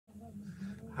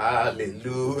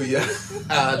Hallelujah.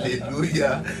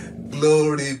 Hallelujah.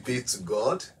 Glory be to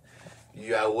God.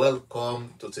 You are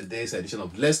welcome to today's edition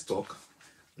of Let's Talk.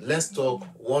 Let's Talk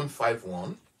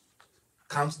 151.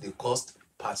 Count the Cost,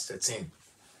 part 13.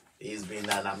 It's been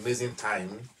an amazing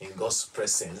time in God's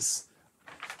presence,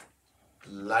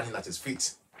 learning at His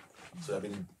feet. So I've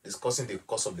been discussing the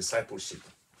cost of discipleship.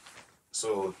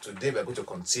 So today we're going to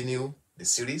continue the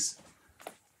series.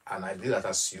 And I believe that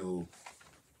as you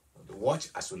watch,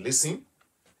 as you listen,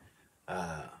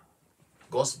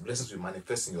 God's blessings will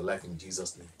manifest in your life in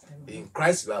Jesus' name. Amen. In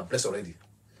Christ, you are blessed already.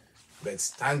 But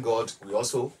thank God, we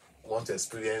also want to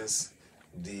experience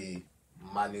the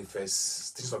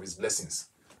manifestation of His blessings.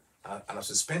 And as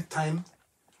you spend time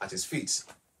at His feet,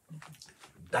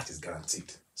 that is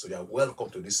guaranteed. So you are welcome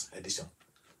to this edition.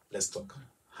 Let's talk.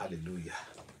 Hallelujah.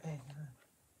 Amen.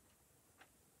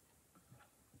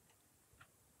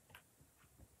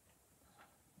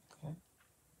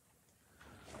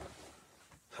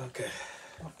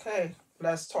 Okay,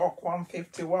 let's talk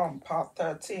 151, part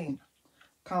 13.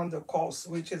 Count the cost,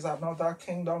 which is another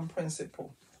kingdom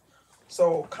principle.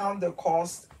 So, count the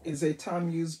cost is a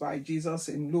term used by Jesus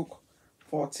in Luke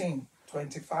 14,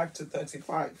 25 to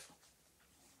 35.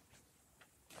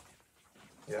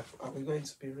 Yeah. Are we going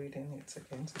to be reading it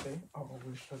again today? Or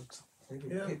we should?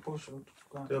 Maybe people should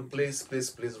go and so please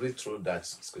read through that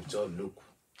scripture, Luke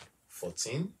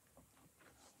 14,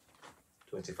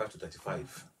 25 to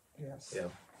 35. Yes. Yeah.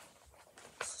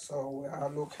 So we are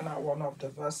looking at one of the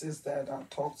verses there that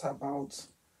talks about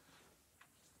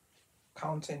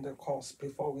counting the cost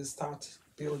before we start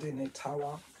building a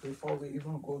tower, before we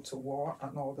even go to war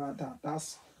and all that.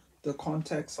 That's the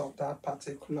context of that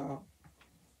particular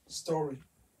story.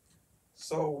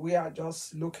 So we are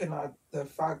just looking at the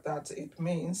fact that it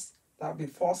means that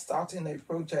before starting a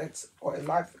project or a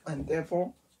life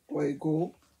endeavor or a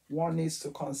goal, one needs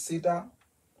to consider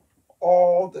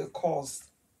all the costs,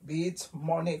 be it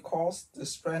money cost, the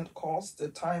strength cost, the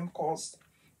time cost,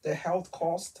 the health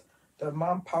cost, the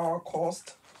manpower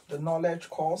cost, the knowledge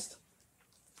cost,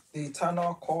 the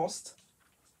eternal cost.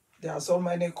 There are so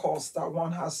many costs that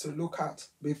one has to look at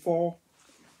before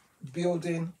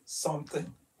building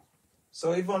something.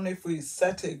 So even if we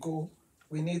set a goal,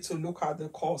 we need to look at the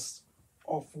cost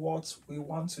of what we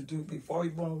want to do before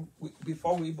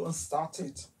we even start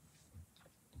it,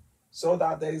 so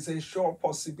that there is a sure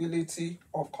possibility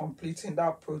of completing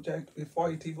that project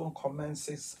before it even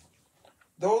commences.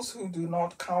 Those who do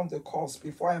not count the cost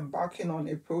before embarking on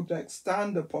a project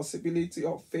stand the possibility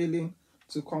of failing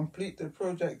to complete the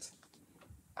project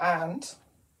and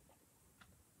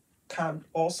can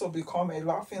also become a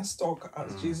laughingstock,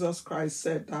 as Jesus Christ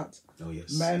said that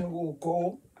men will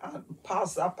go and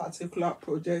pass that particular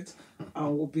project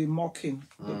and will be mocking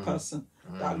the person.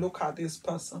 That look at this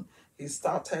person, he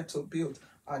started to build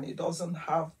and he doesn't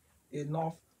have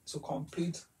enough to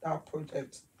complete that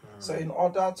project. So in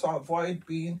order to avoid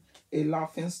being a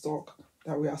laughingstock,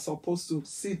 that we are supposed to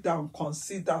sit down,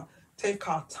 consider, take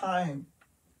our time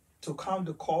to count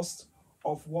the cost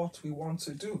of what we want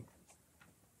to do,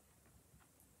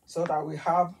 so that we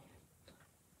have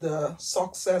the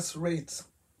success rate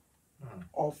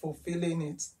of fulfilling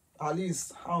it. At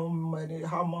least how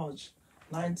much?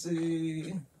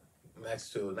 90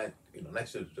 to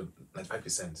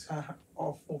 95%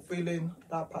 of fulfilling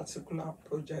that particular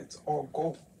project or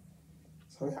goal.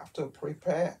 So we have to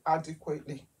prepare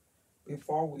adequately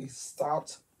before we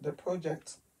start the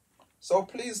project. So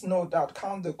please note that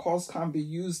count the cost can be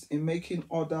used in making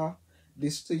other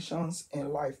decisions in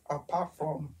life, apart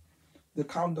from the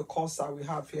count the cost that we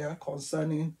have here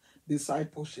concerning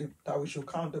discipleship, that we should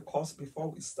count the cost before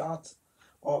we start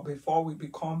or before we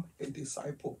become a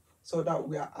disciple, so that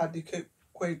we are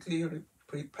adequately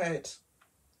prepared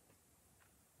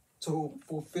to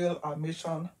fulfill our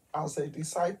mission as a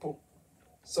disciple.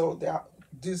 So there are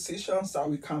decisions that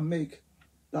we can make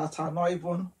that are not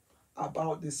even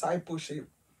about discipleship,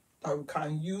 that we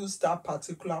can use that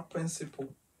particular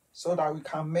principle so that we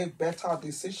can make better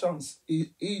decisions.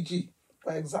 E.g.,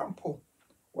 for example,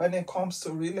 when it comes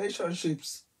to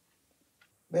relationships,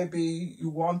 maybe you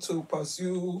want to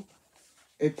pursue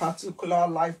a particular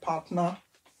life partner,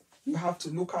 you have to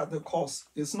look at the cost.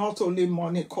 It's not only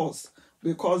money cost,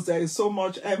 because there is so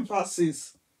much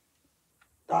emphasis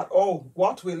that,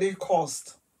 what will it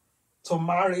cost to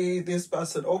marry this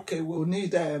person? Okay, we'll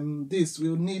need this,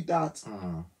 we'll need that.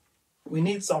 We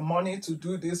need some money to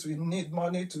do this, we need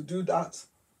money to do that,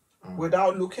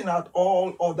 without looking at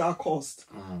all other costs,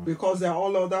 because there are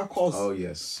all other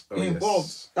costs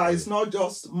involved. That is not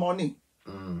just money.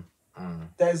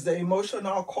 There's the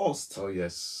emotional cost.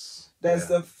 There's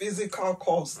the physical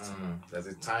cost. There's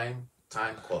a time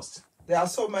cost. There are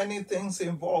so many things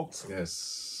involved.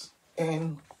 Yes.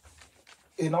 In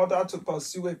order to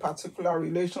pursue a particular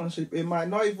relationship. It might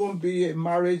not even be a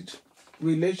marriage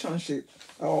relationship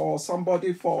or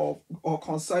somebody or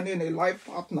concerning a life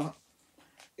partner.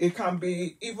 It can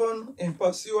be even in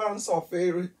pursuance of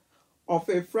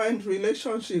a friend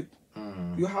relationship.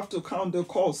 You have to count the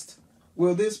cost.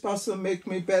 Will this person make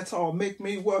me better or make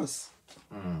me worse?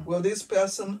 Will this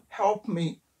person help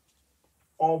me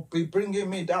or be bringing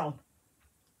me down?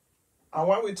 And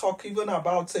when we talk even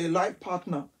about a life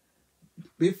partner,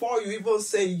 before you even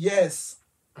say, yes,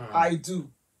 I do,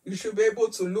 you should be able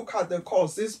to look at the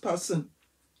cost. This person,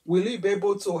 will he be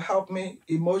able to help me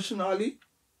emotionally?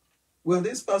 Will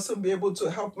this person be able to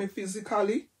help me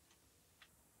physically?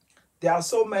 There are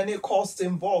so many costs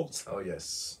involved. Oh,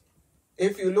 yes.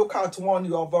 If you look at one,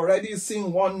 you have already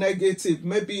seen one negative.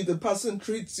 Maybe the person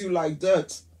treats you like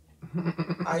dirt.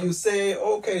 And you say,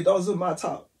 okay, it doesn't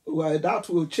matter. Well, that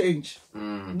will change.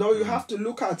 No, you have to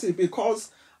look at it, because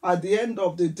at the end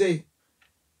of the day,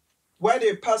 when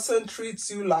a person treats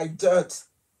you like dirt,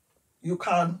 you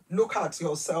can look at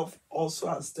yourself also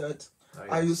as dirt. Oh,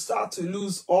 yes. And you start to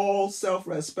lose all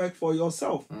self-respect for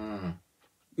yourself.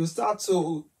 You start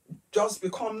to just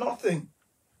become nothing.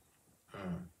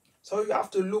 So you have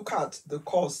to look at the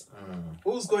cost.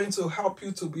 Who's going to help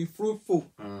you to be fruitful,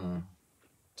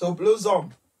 to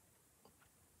blossom?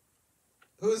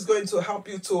 Who's going to help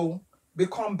you to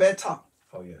become better?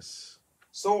 Oh, yes.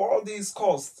 So all these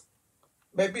costs.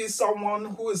 Maybe someone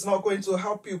who is not going to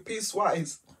help you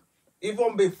peace-wise.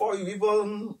 Even before you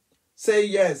even say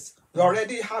yes, you're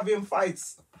already having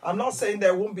fights. I'm not saying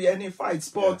there won't be any fights,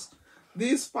 but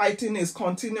this fighting is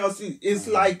continuously. It's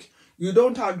like you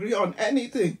don't agree on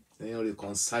anything.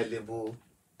 Irreconcilable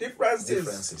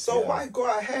differences. So why go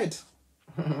ahead?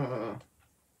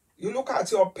 You look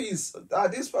at your peace.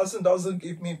 That this person doesn't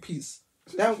give me peace.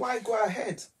 Then why go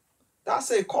ahead?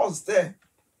 That's a cost there.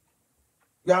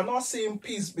 You are not seeing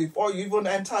peace before you even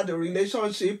enter the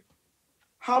relationship.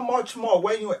 How much more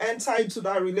when you enter into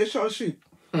that relationship?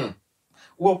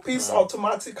 Will peace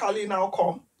automatically now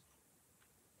come?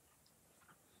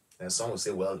 And some will say,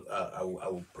 well, I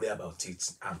will pray about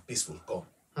it and peace will come.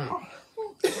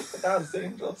 That's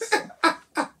dangerous.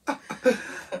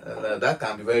 That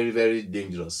can be very, very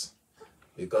dangerous,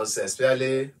 because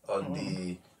especially on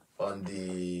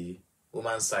the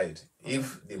woman's side,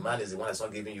 if the man is the one that's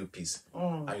not giving you peace,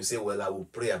 and you say, well, I will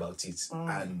pray about it,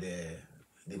 and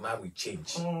the man will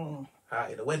change.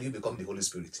 When you become the Holy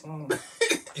Spirit,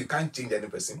 you can't change any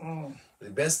person. The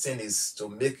best thing is to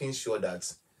making sure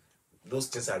that those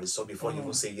things are resolved before you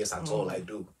even say yes at all. I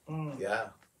do.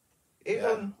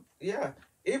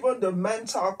 Even the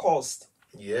mental cost.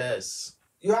 Yes.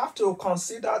 You have to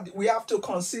consider. We have to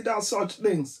consider such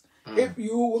things. If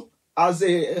you, as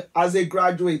a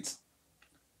graduate,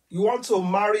 you want to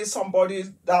marry somebody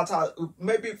that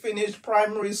maybe finished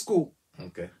primary school,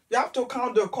 okay, you have to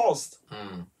count the cost.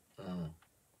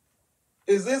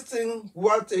 Is this thing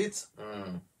worth it?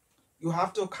 You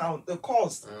have to count the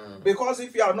cost. Because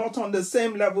if you are not on the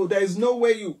same level, there is no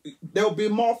way there'll be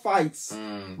more fights,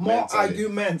 more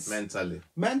arguments.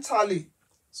 Mentally.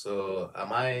 So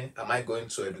am I going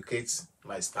to educate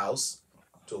my spouse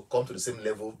to come to the same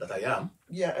level that I am?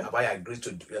 Yeah. Have I agreed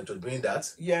to doing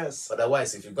that? Yes.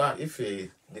 Otherwise, if a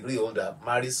degree holder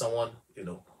marries someone,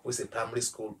 who is a primary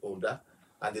school holder,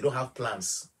 and they don't have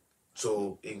plans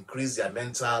to increase their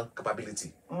mental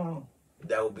capability,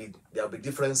 there will be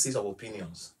differences of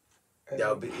opinions. There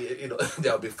will be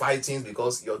there will be fighting,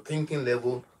 because your thinking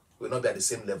level will not be at the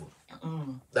same level.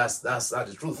 That's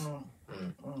the truth.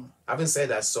 Having said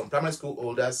that, some primary school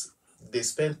holders, they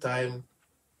spend time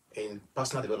in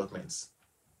personal developments.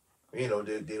 They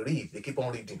read, they keep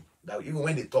on reading. That even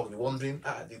when they talk, you're wondering,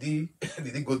 did he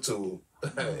go to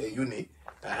a uni?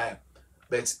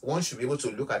 But one should be able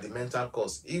to look at the mental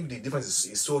cost. If the difference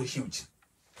is so huge,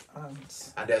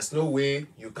 and there's no way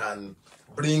you can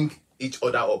bring each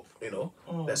other up,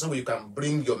 there's no way you can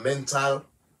bring your mental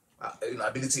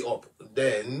ability up,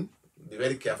 then be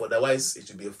very careful. Otherwise, it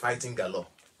should be a fighting galore.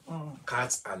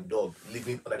 Cats and dog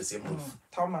living under the same roof.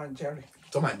 Tom and Jerry.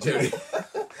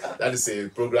 That is a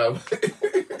program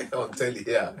on telly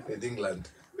here in England.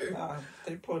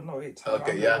 People know it.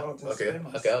 Okay, yeah.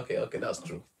 Okay. That's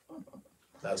true.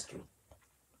 That's true.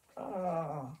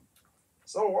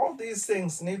 So all these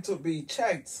things need to be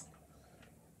checked.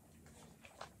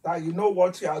 That you know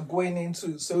what you are going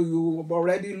into. So you've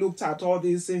already looked at all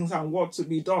these things and what to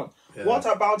be done. Yeah. What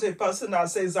about a person that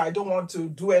says, I don't want to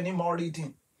do any more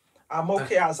reading? I'm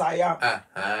okay as I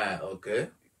am. Okay.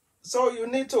 So you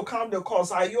need to count the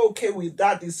cost. Are you okay with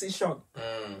that decision?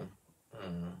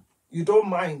 You don't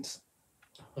mind.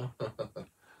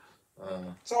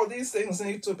 So these things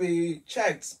need to be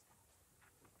checked.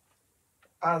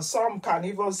 And some can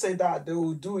even say that they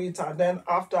will do it, and then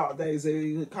after there is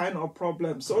a kind of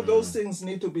problem. So those things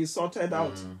need to be sorted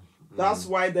out. That's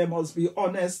why there must be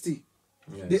honesty.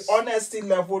 Yes. The honesty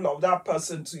level of that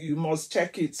person, you must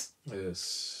check it.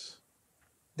 Yes.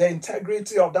 The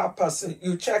integrity of that person,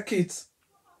 you check it.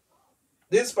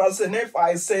 This person,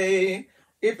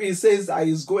 if he says that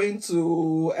he's going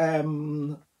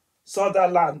to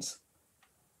Sutherland,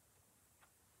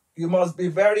 you must be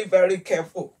very, very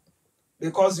careful,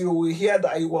 because you will hear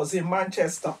that he was in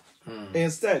Manchester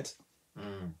instead.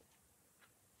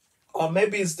 Or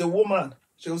maybe it's the woman.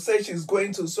 She'll say she's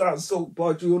going to so and so,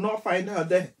 but you will not find her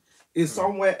there. It's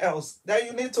somewhere else. Then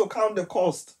you need to count the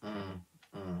cost.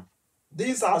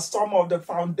 These are some of the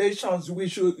foundations we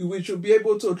should be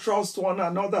able to trust one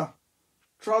another,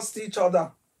 trust each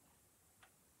other.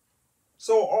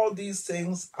 So all these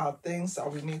things are things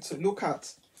that we need to look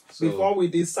at before we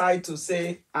decide to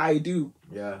say, I do.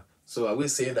 Yeah. So are we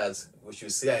saying that we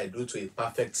should say I do to a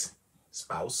perfect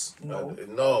spouse? No.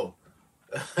 No.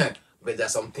 But there are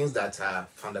some things that are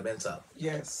fundamental.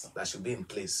 Yes. That should be in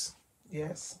place.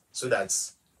 Yes. So that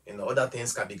other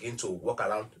things can begin to work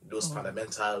around those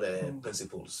fundamental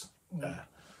principles.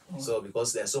 So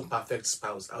because there's no perfect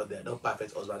spouse out there, no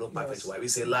perfect husband, no perfect wife. We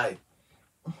say lie.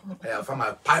 I have found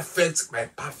my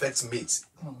perfect mate.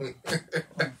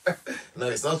 No,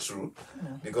 it's not true,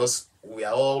 because we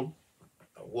are all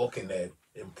working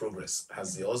in progress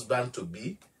as the husband to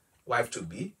be, wife to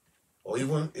be, or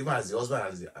even as the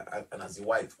husband and as the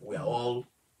wife, we are all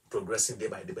progressing day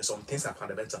by day. But some things are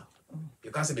fundamental.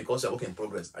 You can't say because you're working in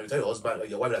progress and you tell your husband or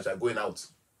your wife that you are going out.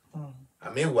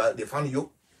 And meanwhile, they found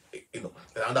you, in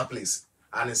another place,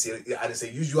 and it's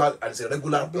a usual and it's a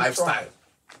regular lifestyle.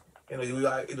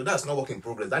 That's not work in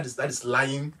progress. That is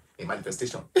lying in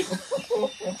manifestation.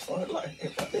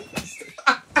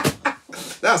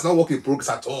 That's not work in progress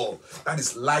at all. That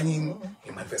is lying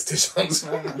in manifestations.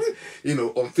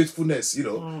 Unfaithfulness.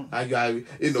 And you are,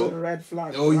 It's a red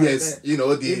flag. Oh right yes,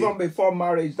 there. Even before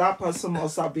marriage, that person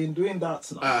must have been doing that.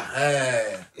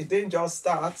 It didn't just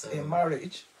start in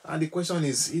marriage. And the question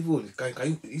is, even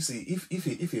can you see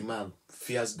if a man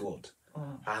fears God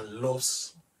and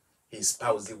loves his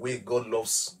spouse the way God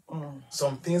loves,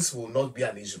 some things will not be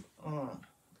an issue.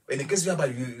 In the case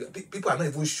whereby people are not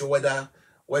even sure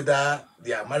whether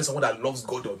they are married someone that loves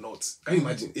God or not. Can you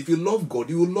imagine? If you love God,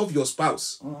 you will love your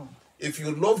spouse. If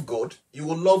you love God, you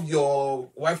will love your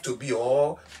wife to be,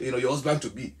 or your husband to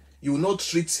be. You will not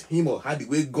treat him or her the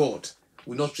way God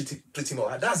will not treat him or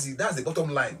her. That's the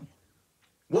bottom line.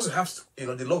 Once you have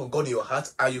the love of God in your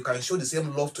heart, and you can show the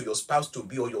same love to your spouse to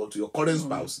be, or to your current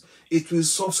spouse, it will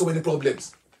solve so many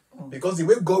problems. Because the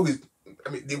way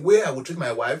the way I would treat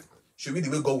my wife should be the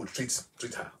way God would treat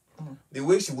her. The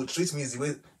way she would treat me is the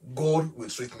way God will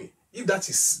treat me. If that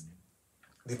is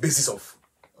the basis of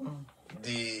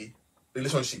the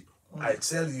relationship, I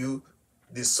tell you,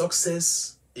 the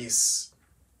success is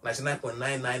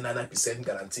 99.9999%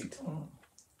 guaranteed.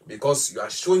 Because you are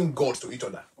showing God to each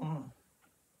other.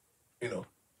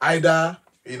 Either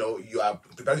you are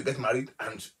prepared to get married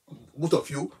and both of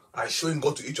you are showing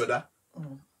God to each other.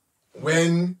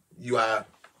 When you are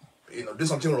doing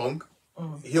something wrong,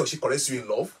 he or she corrects you in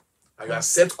love, and you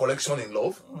accept correction in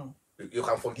love, you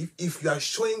can forgive. If you are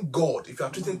showing God, if you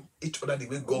are treating each other the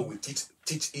way God will treat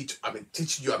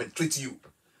you,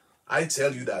 I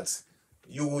tell you that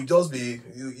you will just be,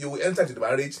 you will enter into the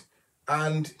marriage,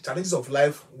 and challenges of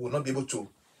life will not be able to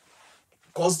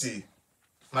cause the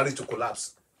marriage to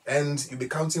collapse. And you'll be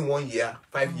counting 1 year,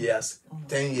 5 years,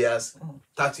 10 years,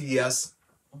 30 years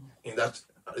in that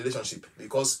relationship,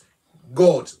 because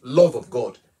love of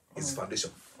God is the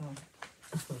foundation.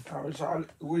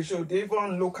 We should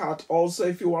even look at also,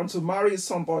 if you want to marry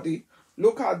somebody,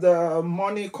 look at the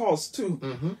money cost too.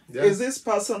 Yeah. Is this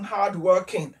person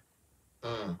hardworking?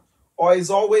 Or is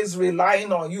always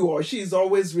relying on you, or she's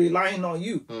always relying on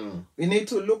you? We need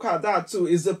to look at that too.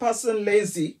 Is the person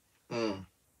lazy?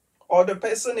 Or the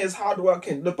person is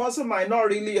hardworking? The person might not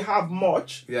really have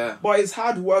much, but is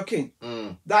hardworking.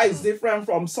 That is different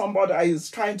from somebody that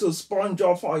is trying to sponge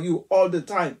off on you all the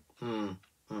time.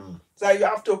 So you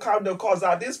have to count the cost.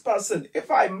 That this person,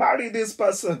 if I marry this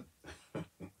person,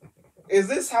 is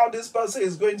this how this person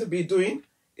is going to be doing?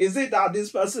 Is it that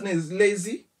this person is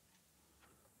lazy?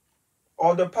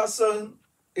 Or the person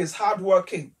is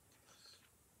hardworking?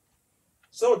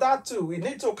 So that too, we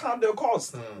need to count the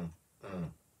cost.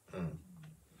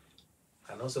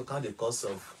 And also count the cost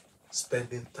of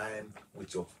spending time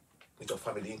with your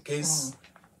family. In case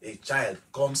a child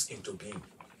comes into being,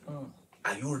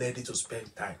 are you ready to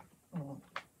spend time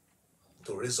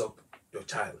to raise up your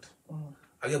child?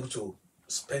 Are you able to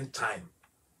spend time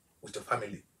with your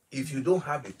family? If you don't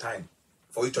have the time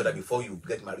for each other before you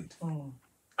get married,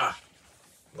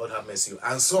 God have mercy.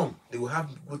 And some, they will have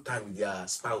good time with their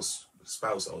spouse,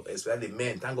 or especially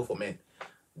men. Thank God for men.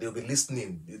 They will be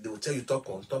listening. They will tell you, talk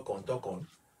on.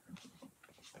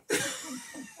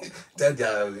 Tell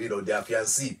their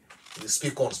fiancé,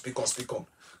 speak on.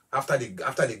 After they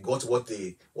got what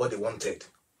they wanted,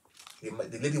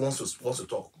 the lady wants to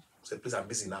talk. Say, please, I'm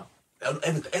busy now.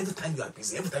 Every time you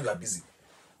are busy.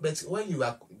 But when you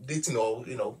are dating, or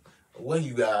when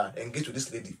you are engaged with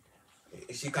this lady,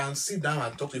 she can sit down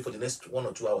and talk to you for the next 1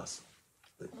 or 2 hours,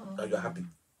 and you are happy.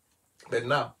 But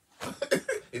now,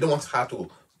 you don't want her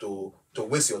to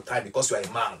waste your time because you are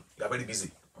a man. You are very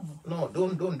busy. No,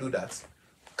 don't do that.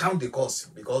 Count the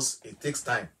cost, because it takes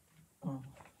time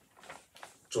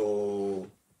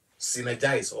to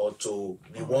synergize or to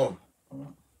be one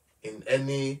in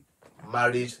any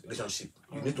marriage relationship.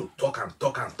 You need to talk.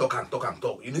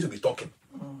 You need to be talking.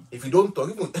 If you don't talk,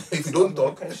 even if you don't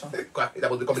talk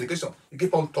about the communication, you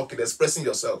keep on talking, expressing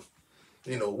yourself.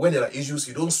 When there are issues,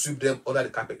 you don't sweep them under the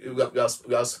carpet. We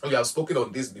have spoken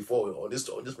on this before on this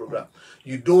program.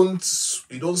 You don't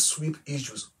sweep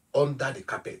issues under the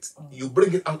carpet. You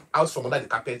bring it out from under the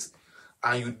carpet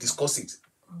and you discuss it.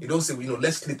 You don't say,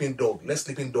 let sleeping dog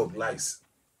lies.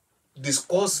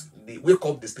 Wake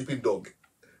up the sleeping dog.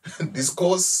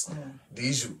 Discuss the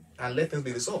issue and let things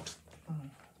be resolved.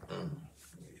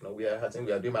 I think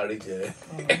we are doing marriage.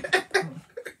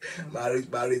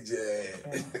 Marriage.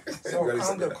 So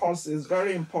count the cost is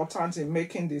very important in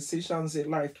making decisions in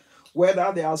life,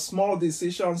 whether they are small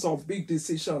decisions or big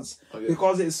decisions,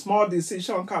 because a small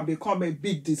decision can become a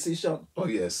big decision. Oh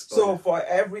yes. So for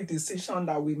every decision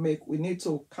that we make, we need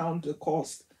to count the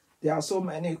cost. There are so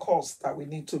many costs that we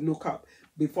need to look at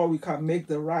before we can make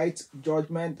the right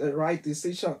judgment, the right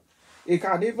decision. It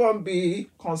can even be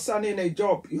concerning a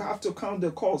job. You have to count the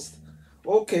cost.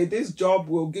 Okay, this job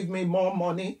will give me more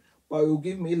money, but it will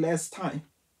give me less time.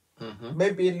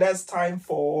 Maybe less time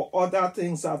for other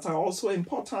things that are also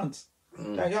important.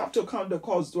 Then you have to count the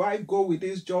cost. Do I go with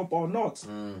this job or not?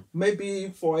 Maybe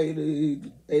for a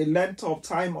length of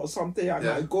time or something, and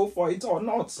I go for it or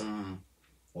not.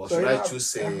 Or should I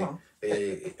choose the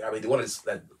one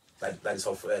that is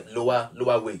of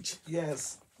lower wage?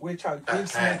 Yes, which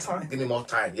gives me time. Give me more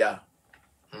time, yeah.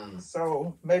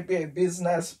 So maybe a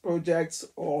business project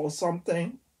or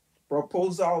something,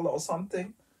 proposal or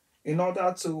something. In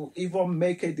order to even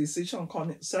make a decision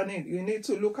concerning, you need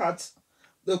to look at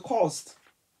the cost.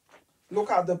 Look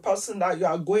at the person that you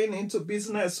are going into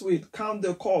business with. Count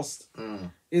the cost.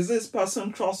 Is this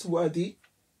person trustworthy?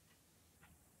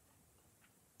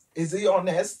 Is he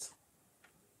honest?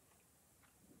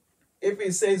 If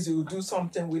he says he will do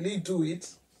something, will he do it?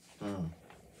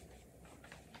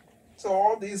 So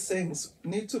all these things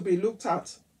need to be looked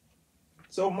at.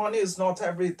 So money is not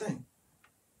everything.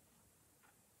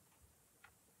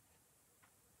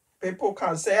 People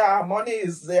can say, money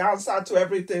is the answer to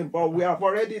everything, but we have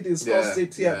already discussed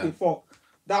it here before.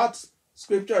 That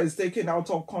scripture is taken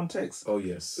out of context. Oh,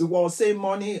 yes. It will say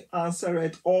money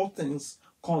answereth all things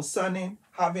concerning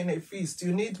having a feast.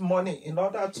 You need money in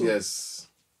order to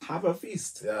have a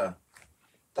feast. Yeah.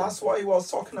 That's what he was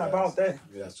talking about there.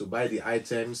 Yes, to buy the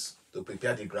items, to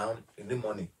prepare the ground, you need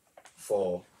money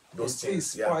for those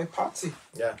things. For a party.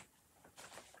 Yeah.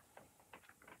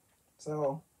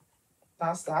 So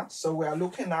that's that. So we are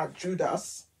looking at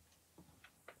Judas.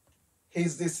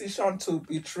 His decision to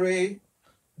betray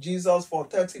Jesus for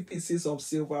 30 pieces of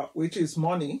silver, which is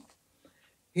money.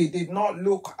 He did not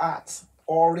look at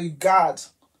or regard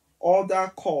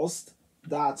other costs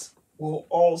that will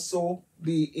also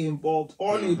be involved.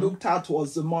 All he looked at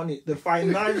was the money, the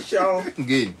financial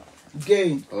gain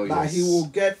that he will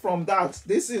get from that.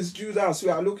 This is Judas we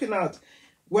are looking at.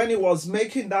 When he was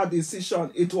making that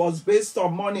decision, it was based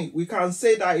on money. We can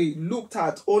say that he looked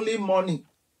at only money.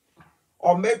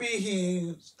 Or maybe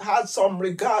he had some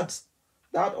regard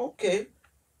that, okay,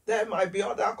 there might be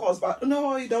other costs, but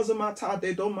no, it doesn't matter.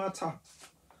 They don't matter.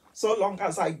 So long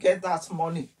as I get that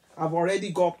money, I've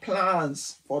already got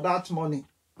plans for that money.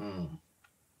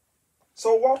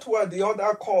 So what were the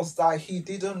other costs that he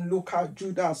didn't look at,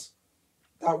 Judas,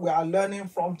 that we are learning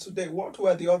from today? What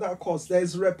were the other costs?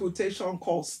 There's reputation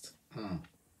cost.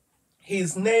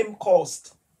 His name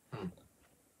cost.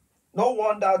 No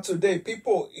wonder today,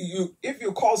 people, if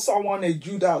you call someone a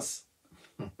Judas,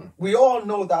 we all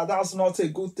know that that's not a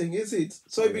good thing, is it?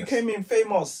 So he became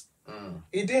infamous.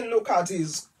 He didn't look at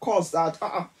his cause that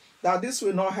this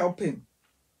will not help him.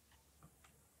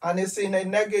 And it's in a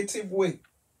negative way.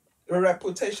 A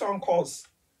reputation cause.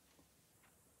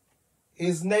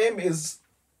 His name is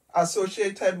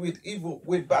associated with evil,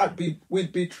 with bad,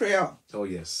 with betrayal. Oh,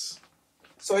 yes.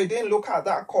 So he didn't look at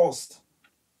that cost.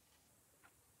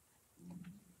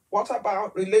 What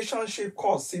about relationship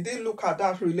cost? He didn't look at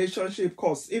that relationship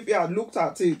cost. If he had looked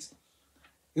at it,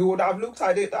 he would have looked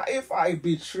at it that if I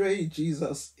betray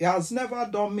Jesus, he has never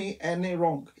done me any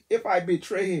wrong. If I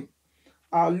betray him,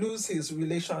 I'll lose his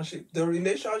relationship. The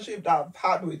relationship that I've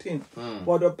had with him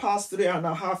for the past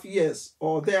 3.5 years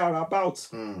or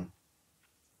thereabouts.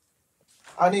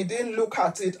 And he didn't look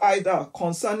at it either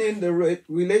concerning the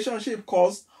relationship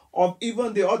cost of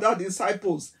even the other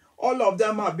disciples. All of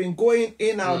them have been going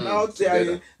in and out.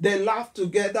 They laugh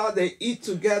together, they eat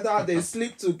together, they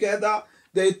sleep together,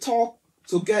 they talk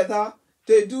together.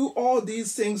 They do all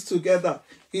these things together.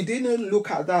 He didn't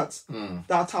look at that,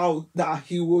 that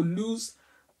he will lose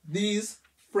these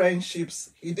friendships.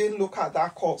 He didn't look at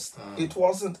that cost. It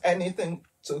wasn't anything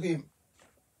to him.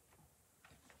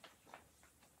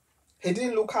 He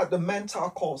didn't look at the mental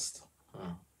cost.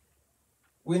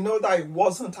 We know that he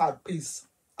wasn't at peace.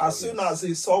 As soon as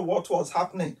he saw what was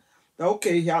happening, that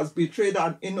okay, he has betrayed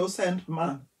an innocent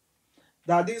man.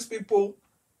 That these people,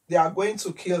 they are going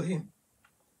to kill him.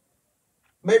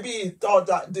 Maybe he thought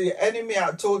that the enemy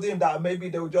had told him that maybe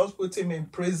they will just put him in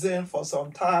prison for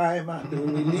some time and they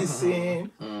will release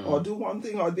him or do one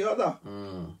thing or the other.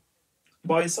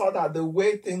 But he saw that the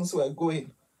way things were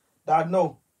going, that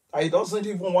no, he doesn't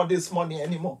even want this money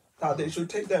anymore, that they should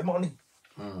take their money.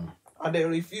 And they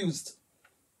refused.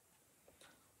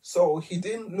 So he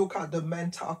didn't look at the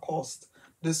mental cost,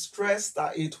 the stress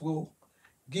that it will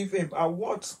give him, and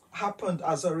what happened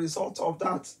as a result of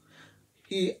that.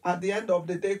 He, at the end of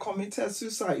the day, committed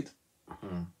suicide.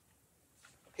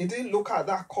 He didn't look at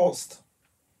that cost.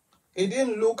 He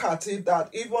didn't look at it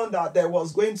that even that there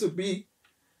was going to be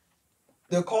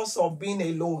the cost of being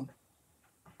alone.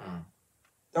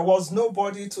 There was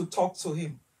nobody to talk to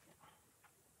him.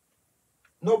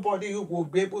 Nobody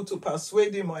would be able to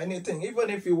persuade him or anything, even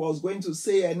if he was going to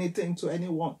say anything to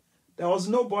anyone. There was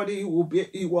nobody who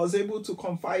he was able to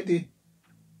confide in.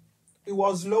 He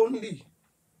was lonely.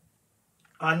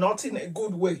 And not in a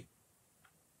good way.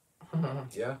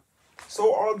 Yeah.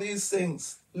 So all these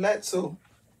things led to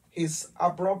his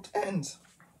abrupt end.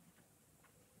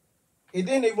 He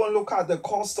didn't even look at the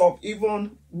cost of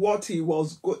even what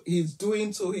he's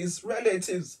doing to his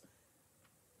relatives.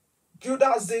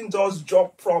 Judas didn't just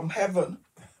drop from heaven.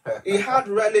 He had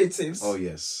relatives. Oh,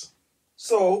 yes.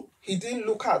 So he didn't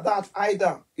look at that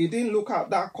either. He didn't look at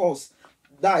that cost,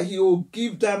 that he will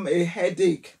give them a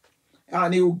headache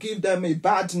and he will give them a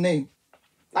bad name.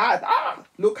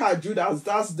 Look at Judas.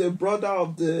 That's the brother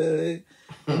of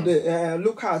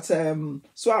look at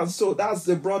so and so. That's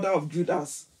the brother of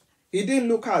Judas. He didn't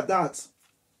look at that.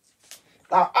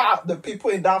 The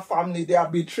people in that family, they are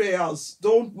betrayers.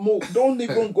 Don't move. Don't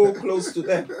even go close to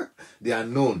them. They are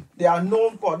known. They are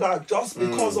known for that just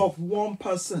because of one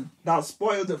person that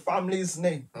spoiled the family's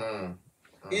name.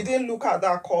 He didn't look at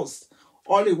that cost.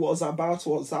 All it was about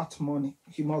was that money.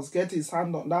 He must get his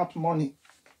hand on that money.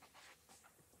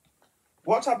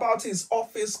 What about his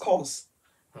office cost?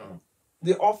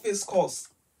 The office cost.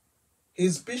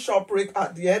 His bishopric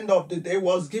at the end of the day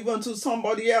was given to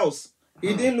somebody else.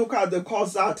 He didn't look at the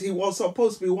cost that he was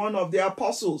supposed to be one of the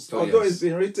apostles. Although it's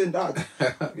been written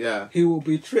that he will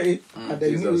betray, and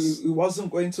they knew he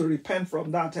wasn't going to repent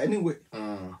from that anyway.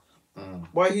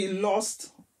 But he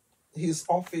lost his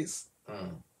office.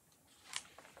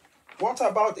 What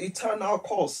about eternal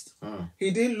cost?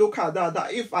 He didn't look at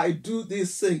that if I do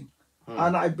this thing,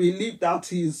 and I believe that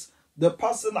he's the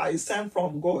person I sent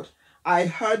from God. I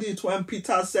heard it when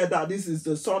Peter said that this is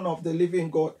the Son of the living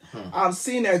God. I've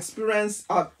seen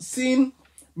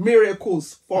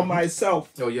miracles for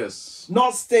myself. Oh, yes.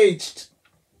 Not staged.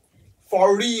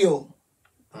 For real.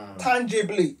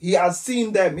 Tangibly. He has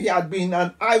seen them. He had been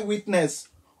an eyewitness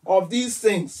of these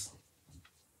things.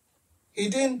 He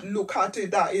didn't look at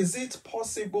it that is it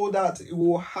possible that he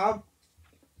will have,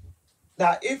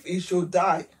 that if he should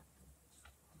die,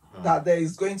 that there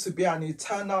is going to be an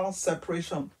eternal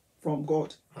separation from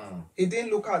God. He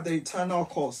didn't look at the eternal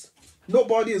cost.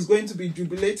 Nobody is going to be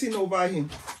jubilating over him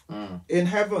in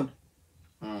heaven.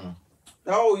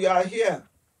 Oh, you are here.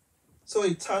 So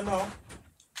eternal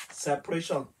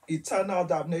separation, eternal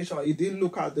damnation. He didn't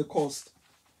look at the cost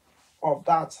of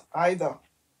that either.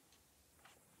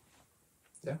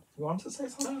 Yeah. You want to say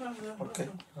something? No. Okay.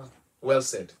 Well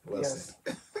said. Well said.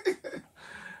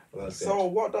 Well said. So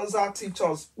what does that teach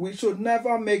us? We should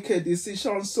never make a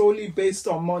decision solely based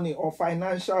on money or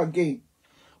financial gain.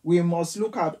 We must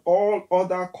look at all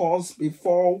other costs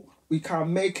before we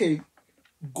can make a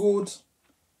good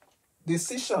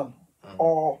decision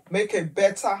or make a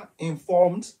better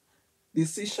informed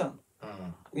decision.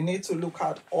 We need to look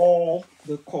at all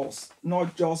the costs,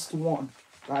 not just one.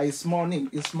 That is money,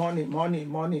 it's money, money,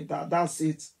 money, that's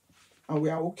it. And we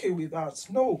are okay with that.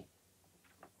 No.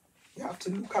 You have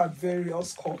to look at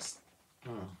various costs.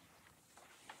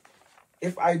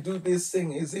 If I do this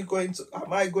thing,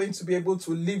 am I going to be able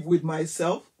to live with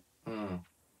myself?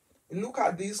 Look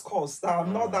at these costs. That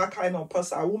I'm not that kind of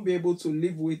person. I won't be able to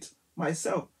live with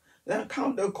myself. Then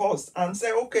count the cost and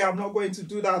say, okay, I'm not going to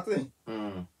do that thing.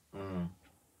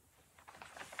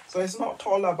 So it's not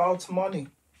all about money.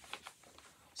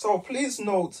 So please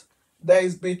note, there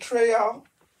is betrayal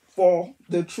for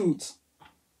the truth.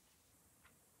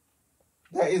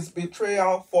 There is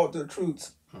betrayal for the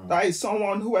truth. That is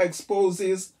someone who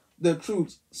exposes the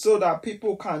truth so that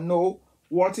people can know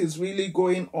what is really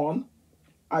going on.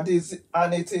 And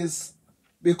it is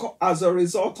because as a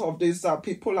result of this that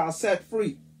people are set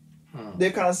free.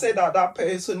 They can say that that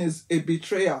person is a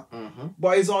betrayer,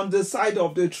 but is on the side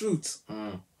of the truth.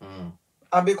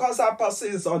 And because that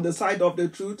person is on the side of the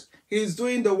truth, he's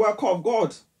doing the work of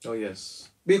God. Oh, yes.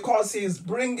 Because he's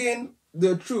bringing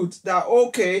the truth that,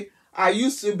 okay, I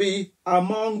used to be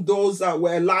among those that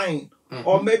were lying.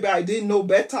 Or maybe I didn't know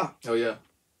better. Oh, yeah.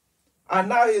 And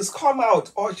now he's come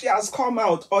out, or she has come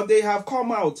out, or they have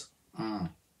come out.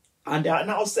 And they are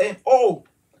now saying, oh,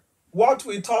 what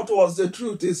we thought was the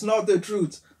truth is not the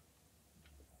truth.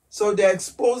 So they're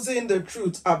exposing the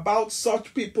truth about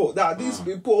such people, that these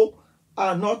people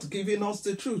are not giving us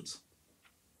the truth.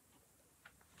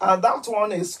 And that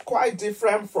one is quite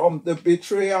different from the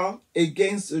betrayal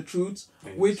against the truth,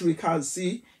 yes, which we can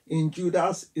see in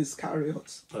Judas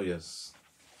Iscariot. Oh, yes.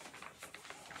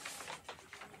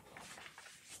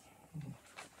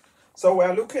 So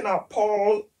we're looking at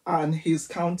Paul and he's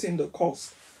counting the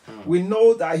cost. We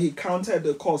know that he counted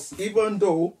the cost, even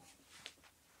though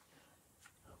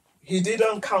he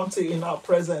didn't count it in our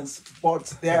presence, but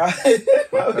there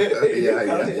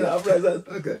in our presence.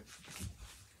 Okay.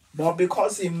 But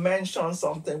because he mentioned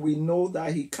something, we know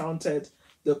that he counted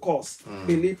the cost.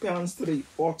 Philippians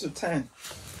 3:4-10.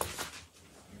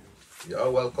 You're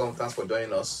all welcome. Thanks for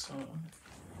joining us.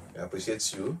 I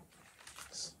appreciate you.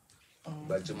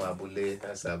 Bajuma Abule,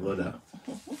 that's our brother.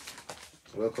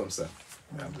 Welcome, sir.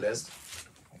 I'm blessed.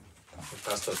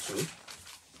 Pastor too.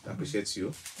 I appreciate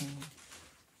you.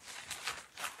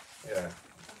 Yeah.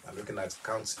 I'm looking at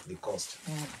count the cost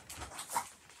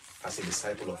as a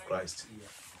disciple of Christ.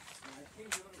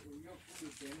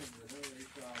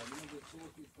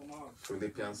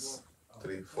 Philippians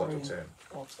 3:4-10.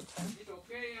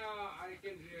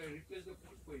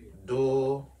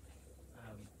 Though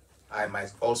I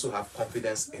might also have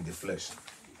confidence in the flesh.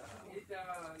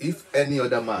 If any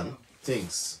other man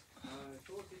thinks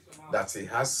that he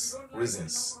has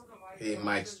reasons, he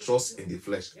might trust in the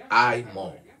flesh, I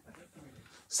more.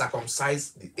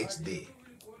 Circumcised the 8th day,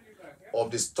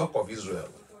 of the stock of Israel,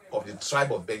 of the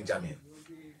tribe of Benjamin,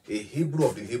 a Hebrew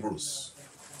of the Hebrews,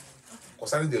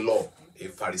 concerning the law, a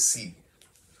Pharisee,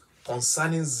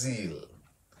 concerning zeal,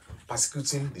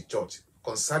 persecuting the church,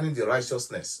 concerning the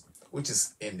righteousness which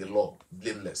is in the law,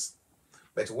 blameless.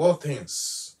 But what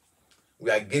things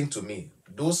were gain to me,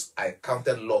 those I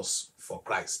counted loss for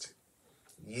Christ.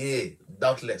 Yea,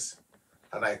 doubtless,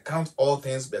 and I count all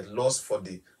things but loss for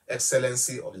the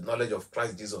excellency of the knowledge of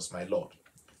Christ Jesus my Lord,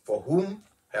 for whom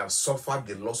I have suffered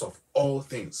the loss of all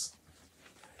things,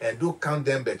 and do count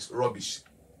them but rubbish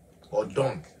or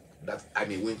dung, that I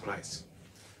may win Christ,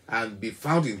 and be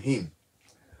found in him,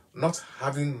 not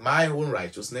having my own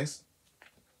righteousness,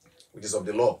 which is of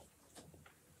the law,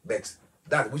 but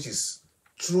that which is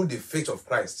through the faith of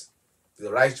Christ, the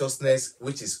righteousness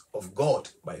which is of God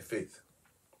by faith,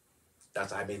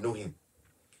 that I may know him,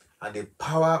 and the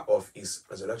power of his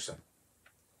resurrection,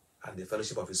 and the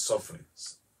fellowship of his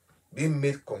sufferings, being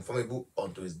made conformable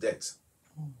unto his death.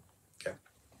 Okay.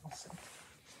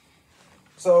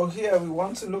 So here we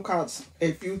want to look at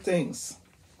a few things.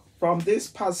 From this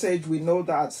passage, we know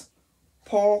that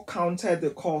Paul counted the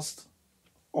cost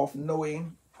of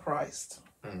knowing Christ,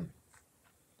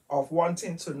 of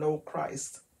wanting to know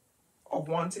Christ, of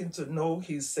wanting to know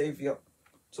his Savior,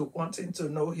 to wanting to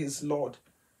know his Lord.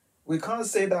 We can't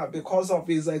say that because of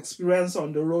his experience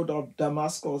on the road of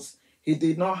Damascus, he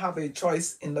did not have a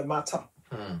choice in the matter.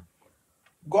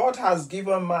 God has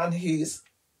given man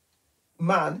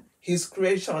his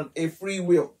creation a free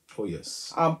will. Oh,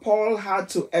 yes. And Paul had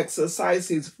to exercise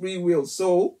his free will,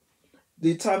 so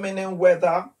determining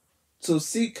whether to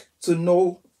seek to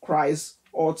know Christ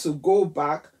or to go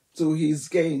back to his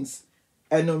gains,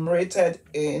 enumerated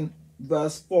in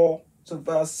verse 4 to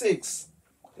verse 6.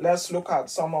 Let's look at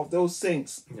some of those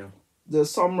things. Yeah. The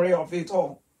summary of it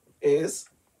all is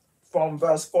from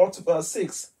verse 4 to verse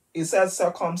 6. It says,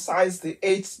 circumcised the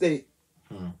 8th day,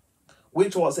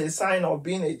 which was a sign of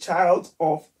being a child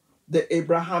of the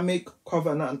Abrahamic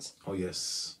covenant. Oh,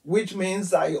 yes. Which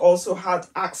means that he also had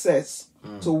access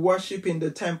to worship in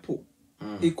the temple.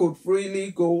 He could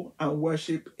freely go and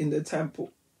worship in the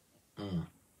temple.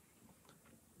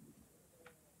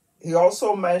 He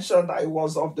also mentioned that he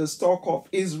was of the stock of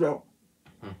Israel.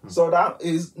 So that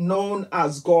is known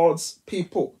as God's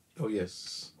people. Oh,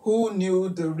 yes. Who knew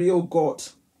the real God.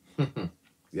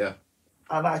 Yeah.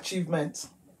 An achievement.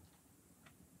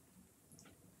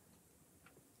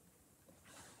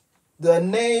 The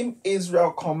name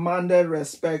Israel commanded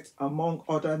respect among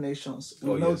other nations.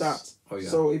 We know that. Oh, yeah.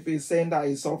 So if he's saying that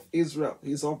he's of Israel,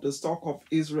 he's of the stock of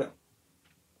Israel.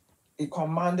 He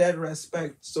commanded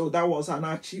respect. So that was an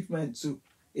achievement too.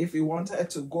 If he wanted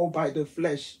to go by the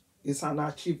flesh, it's an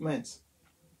achievement.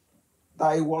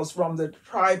 That he was from the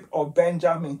tribe of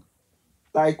Benjamin.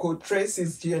 That he could trace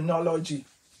his genealogy.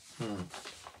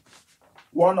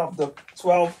 One of the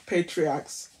 12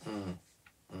 patriarchs.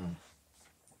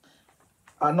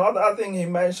 Another thing he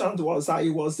mentioned was that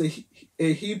he was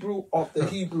a Hebrew of the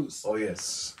Hebrews. Oh,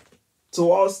 yes.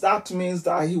 To us, that means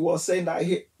that he was saying that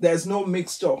there's no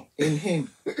mixture in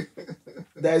him.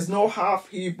 There's no half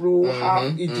Hebrew,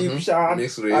 half Egyptian.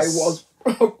 Mixed race. I was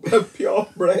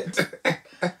purebred.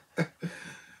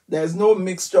 There's no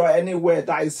mixture anywhere.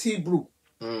 That is Hebrew.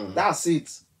 That's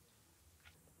it.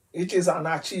 It is an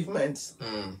achievement.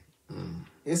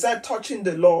 He said, touching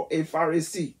the law, a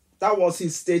Pharisee. That was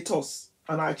his status.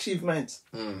 An achievement.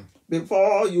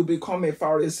 Before you become a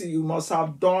Pharisee, you must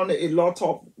have done a lot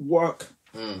of work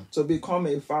to become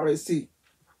a Pharisee.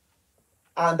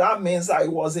 And that means that he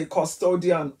was a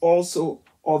custodian also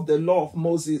of the law of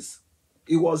Moses.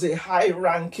 He was a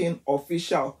high-ranking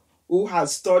official who had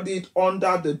studied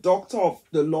under the doctor of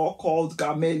the law called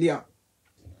Gamaliel.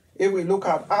 If we look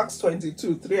at Acts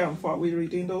 22, 3 and 4, are we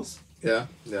reading those? Yeah.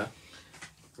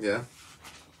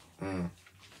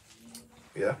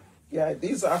 Yeah,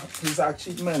 these are his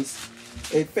achievements.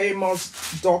 A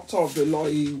famous doctor of the law,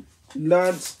 he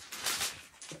learned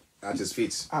at his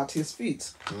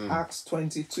feet. Acts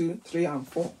 22, 3 and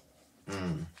 4.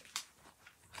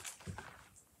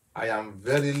 I am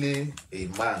verily a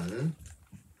man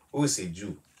who is a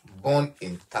Jew, born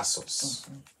in Tarsus,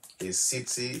 a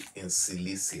city in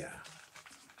Cilicia,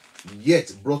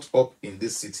 yet brought up in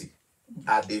this city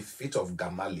at the feet of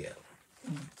Gamaliel,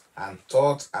 and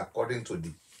taught according to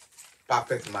the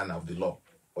perfect manner of the law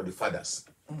or the fathers,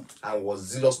 and was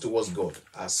zealous towards God,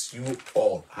 as you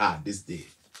all are this day.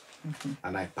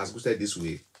 And I persecuted this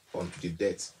way unto the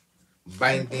death,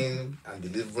 binding and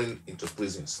delivering into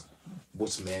prisons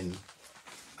both men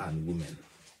and women.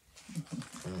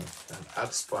 And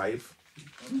Acts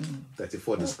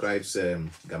 5:34 describes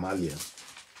Gamaliel,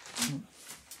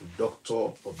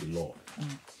 doctor of the law.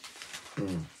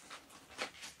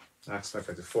 Acts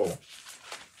 5:34.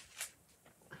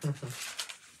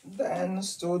 Then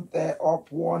stood there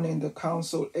up one in the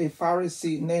council, a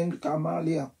Pharisee named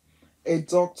Gamaliel, a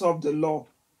doctor of the law,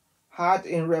 had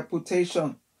in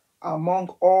reputation among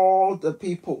all the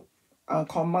people, and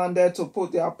commanded to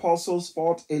put the apostles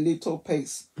forth a little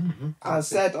pace, and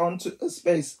said unto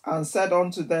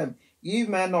them, Ye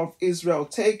men of Israel,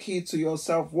 take heed to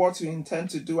yourself what you intend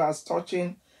to do as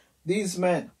touching these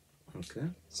men. Okay.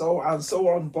 So and so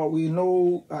on, but we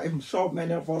know, I'm sure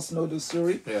many of us know the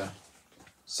story. Yeah.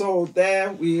 So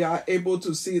there we are able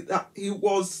to see that he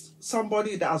was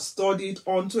somebody that studied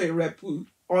under a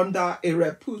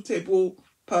reputable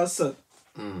person.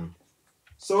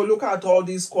 So look at all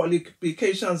these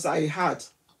qualifications I had.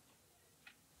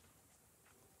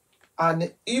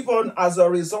 And even as a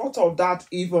result of that,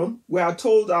 even we are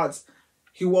told that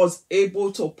he was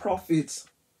able to profit.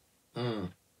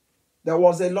 There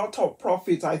was a lot of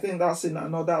profit. I think that's in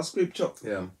another scripture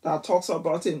that talks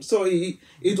about him. So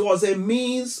it was a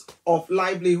means of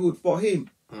livelihood for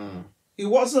him. He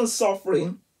wasn't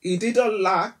suffering. He didn't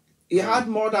lack. He had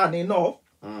more than enough.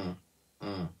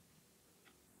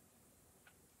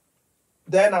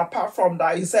 Then apart from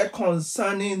that, he said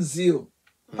concerning zeal.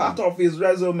 Part of his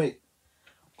resume.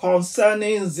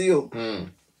 Concerning zeal.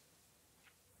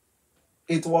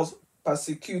 It was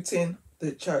persecuting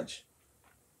the church.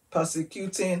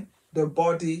 Persecuting the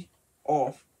body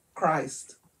of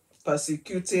Christ.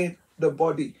 persecuting the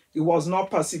body. He was not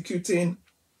persecuting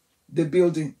the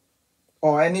building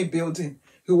or any building.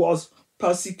 He was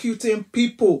persecuting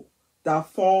people that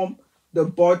form the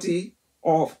body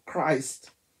of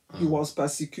Christ. He was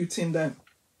persecuting them.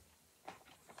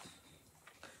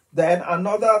 Then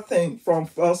another thing from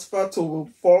verse 4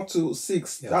 to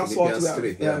 6. That's what we are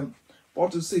 3, 4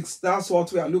 to 6. That's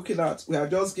what we are looking at. We are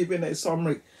just giving a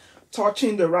summary.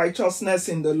 Touching the righteousness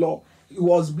in the law, he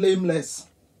was blameless.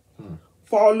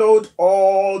 Followed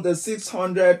all the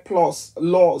 600 plus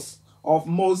laws of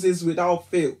Moses without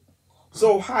fail.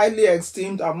 So highly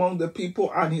esteemed among the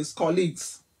people and his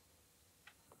colleagues.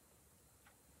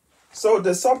 So the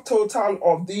subtotal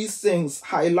of these things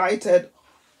highlighted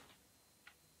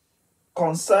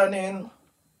concerning,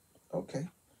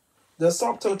 the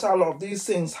subtotal of these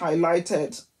things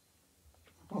highlighted,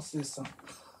 what's this?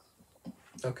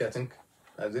 Okay, I think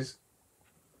that's this.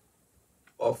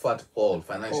 Offered Paul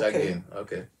financial gain.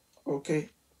 Okay.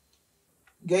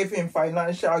 Gave him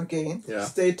financial gain, Yeah.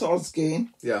 status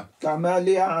gain, Yeah.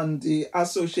 Gamaliel and the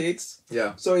associates.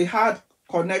 Yeah. So he had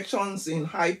connections in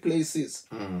high places.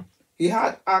 He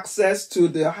had access to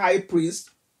the high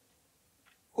priest,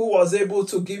 who was able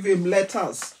to give him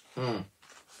letters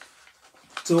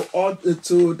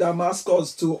to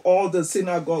Damascus, to all the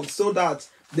synagogues, so that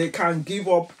they can give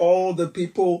up all the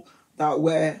people that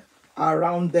were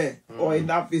around there or in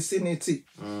that vicinity.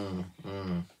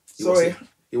 So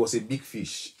It was a big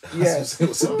fish. Yes. It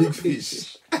was a big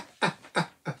fish.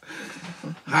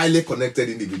 Highly connected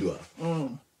individual.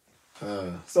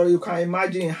 So you can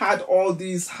imagine, he had all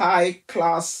these high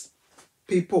class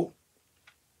people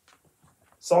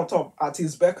sort of at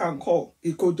his beck and call.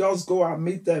 He could just go and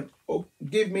meet them. Oh,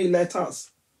 give me letters.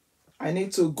 I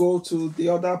need to go to the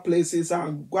other places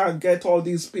and go and get all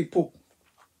these people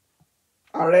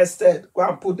arrested, go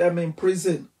and put them in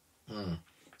prison,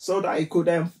 so that he could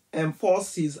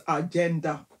enforce his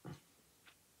agenda.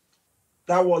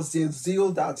 That was the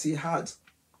zeal that he had,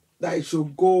 that he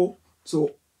should go to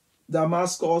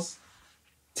Damascus,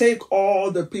 take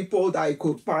all the people that he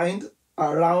could find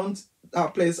around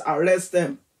that place, arrest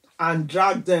them, and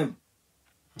drag them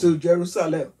to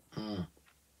Jerusalem.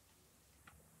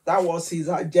 That was his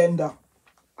agenda.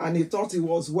 And he thought he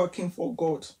was working for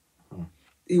God.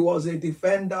 He was a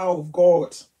defender of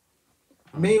God.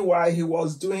 Meanwhile, he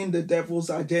was doing the devil's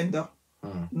agenda,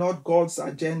 not God's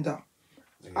agenda.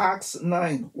 Acts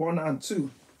 9, 1 and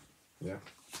 2. Yeah.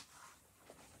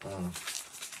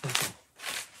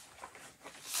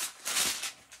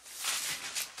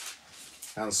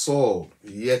 And Saul,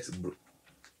 yet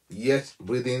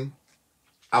breathing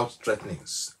out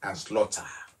threatenings and slaughter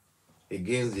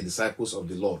against the disciples of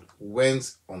the Lord,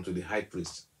 went unto the high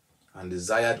priest and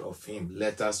desired of him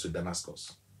letters to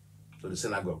Damascus, to the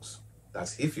synagogues,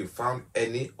 that if you found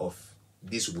any of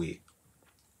this way,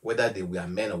 whether they were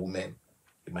men or women,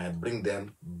 he might bring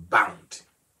them bound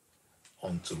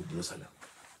unto Jerusalem.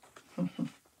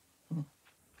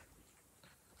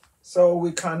 So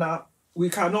we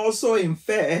can also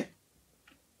infer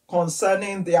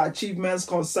concerning the achievements,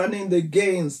 concerning the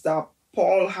gains that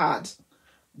Paul had,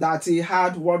 that he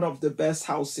had one of the best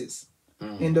houses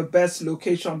in the best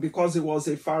location because he was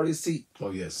a Pharisee.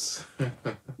 Oh, yes.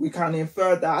 We can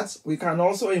infer that. We can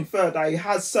also infer that he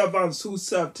had servants who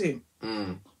served him.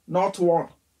 Not one,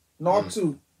 not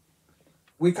two.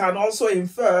 We can also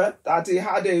infer that he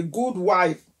had a good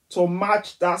wife to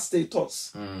match that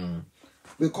status.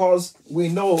 Because we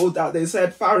know that they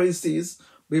said Pharisees,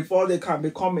 before they can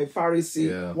become a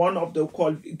Pharisee, one of the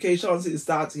qualifications is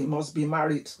that he must be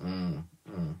married.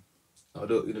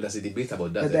 Although there's a debate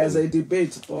about that. There's a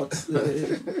debate, but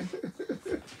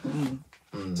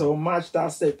to match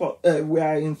that status, we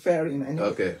are inferring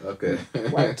anyway. Okay.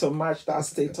 Why to match that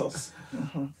status?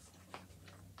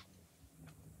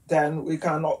 Then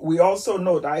we also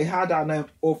know that he had an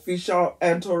official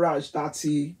entourage that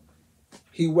he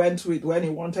went with when he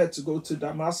wanted to go to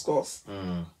Damascus.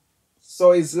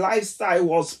 So his lifestyle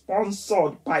was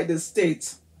sponsored by the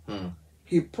state.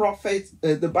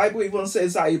 The Bible even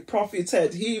says that he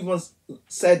profited. He even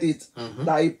said it,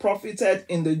 that he profited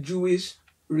in the Jewish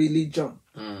religion.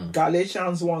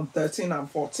 Galatians 1:13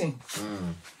 and 14.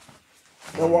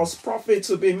 There was profit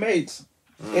to be made.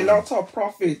 A lot of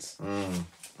profit.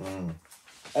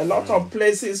 A lot of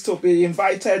places to be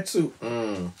invited to.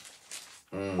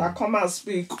 Now come and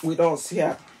speak with us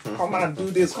here. Come and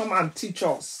do this. Come and teach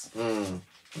us.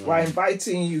 We're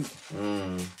inviting you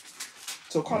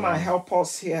to come and help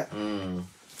us here.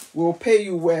 We'll pay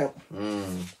you well.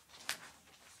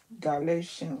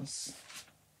 Galatians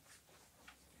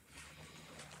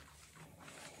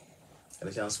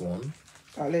 1.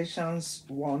 Galatians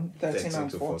 1, 13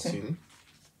 and to 14.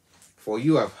 For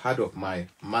you have heard of my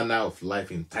manner of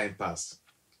life in time past,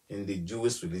 in the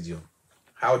Jewish religion,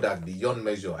 how that beyond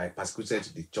measure I persecuted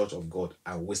the church of God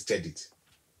and wasted it,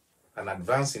 and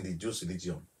advanced in the Jewish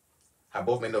religion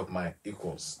above many of my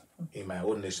equals in my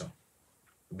own nation,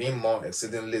 being more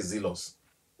exceedingly zealous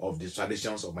of the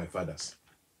traditions of my fathers.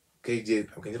 King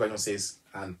James Version says,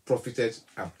 and profit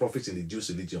in the Jewish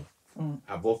religion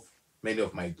above many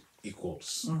of my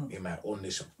equals in my own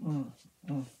nation.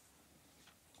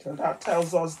 So that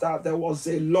tells us that there was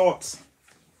a lot.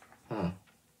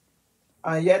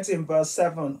 And yet in verse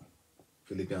 7,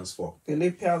 Philippians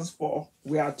 4,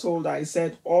 we are told that he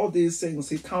said all these things,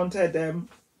 he counted them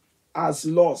as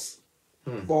loss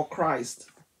for Christ.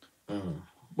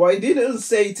 But he didn't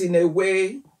say it in a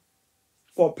way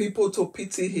for people to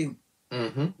pity him.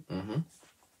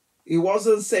 He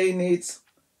wasn't saying it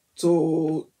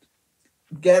to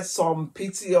get some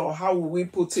pity, or how will we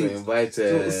put it? to invite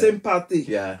to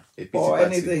sympathy, a pity or party.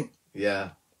 anything. Yeah.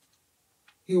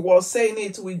 He was saying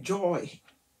it with joy.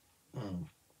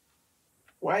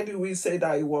 Why do we say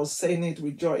that he was saying it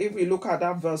with joy? If we look at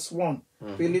that verse 1,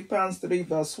 Philippians 3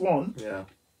 verse 1,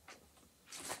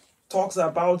 talks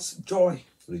about joy.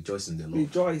 Rejoice in the Lord.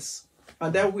 Rejoice.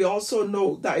 And then we also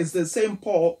know that it's the same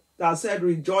Paul that said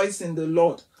rejoice in the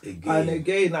Lord. And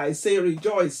again I say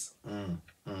rejoice.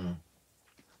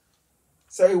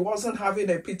 So he wasn't having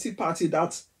a pity party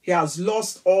that he has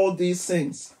lost all these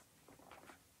things.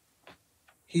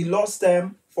 He lost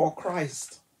them for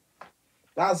Christ.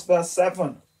 That's verse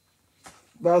 7.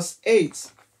 Verse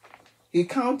 8. He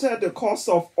counted the cost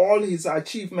of all his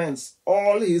achievements,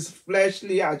 all his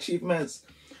fleshly achievements,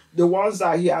 the ones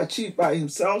that he achieved by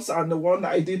himself and the one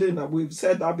that he didn't. We've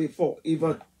said that before,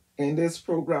 even in this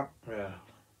program. Yeah.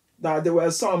 That there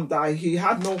were some that he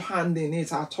had no hand in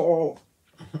it at all.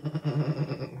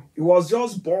 He was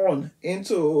just born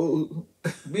into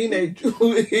being a Jew.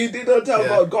 He didn't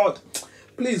tell God,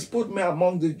 please put me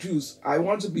among the Jews. I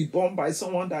want to be born by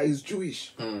someone that is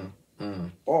Jewish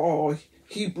or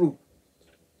Hebrew.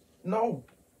 No.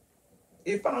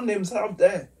 He found himself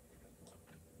there.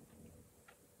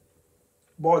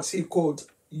 But he could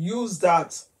use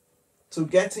that to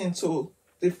get into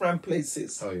different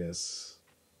places. Oh, yes.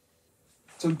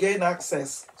 To gain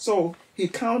access. So he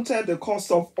counted the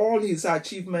cost of all his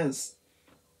achievements.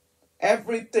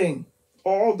 Everything,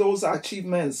 all those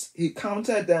achievements, he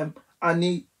counted them and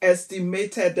he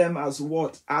estimated them as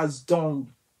what? As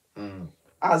dung,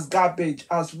 as garbage,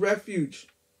 as refuge.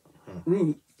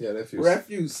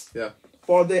 Refuse. Yeah.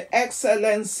 For the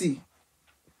excellency,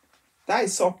 that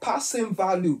is surpassing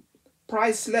value,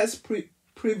 priceless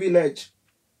privilege,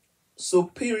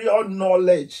 superior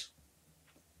knowledge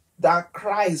that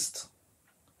Christ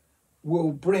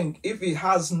will bring. If he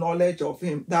has knowledge of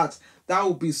him, that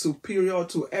will be superior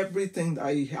to everything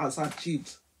that he has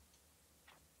achieved.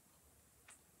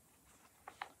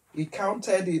 He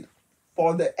counted it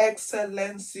for the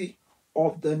excellency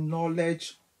of the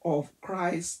knowledge of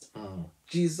Christ,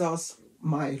 Jesus,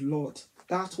 my Lord.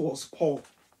 That was Paul.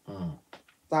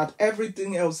 That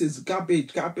everything else is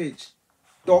garbage.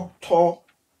 Dr.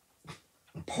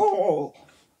 Paul,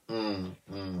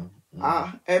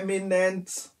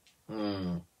 eminent,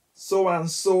 so and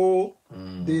so,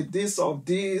 the this of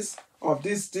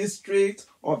this district,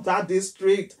 of that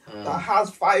district, that has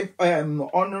 5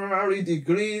 honorary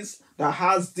degrees, that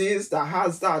has this, that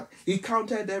has that. He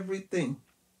counted everything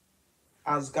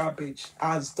as garbage,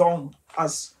 as dung,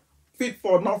 as fit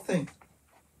for nothing.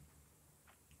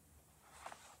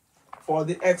 For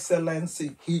the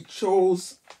excellency, he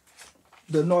chose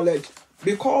the knowledge.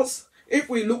 Because if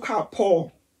we look at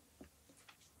Paul,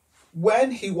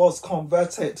 when he was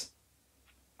converted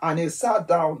and he sat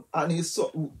down and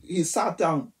he sat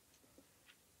down,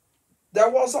 there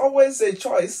was always a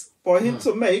choice for him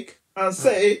to make and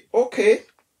say, okay,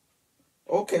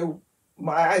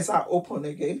 my eyes are open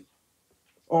again,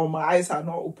 or my eyes are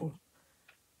not open.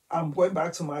 I'm going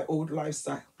back to my old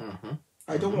lifestyle.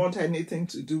 I don't want anything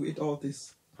to do with all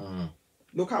this.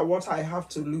 Look at what I have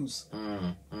to lose.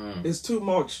 It's too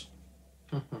much.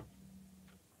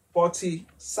 But he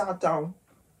sat down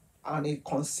and he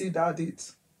considered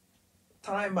it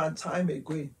time and time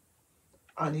again.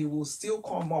 And he will still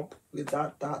come up with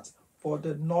that for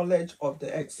the knowledge of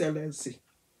the excellency.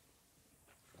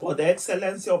 For the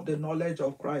excellency of the knowledge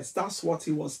of Christ. That's what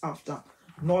he was after.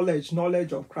 Knowledge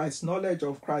of Christ, knowledge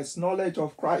of Christ, knowledge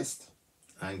of Christ.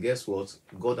 And guess what?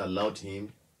 God allowed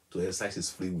him to exercise his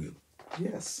free will.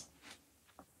 Yes.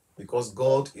 Because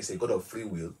God is a God of free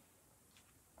will.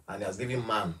 And he has given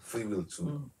man free will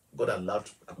too. God allowed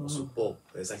Apostle Paul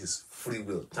to exercise his free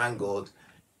will. Thank God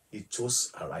he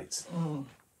chose aright.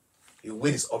 He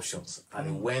weighed his options and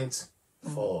he went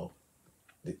for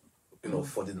the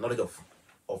for the knowledge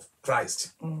of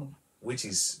Christ, which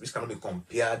cannot be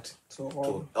compared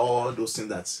to all those things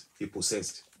that he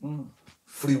possessed.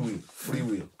 Free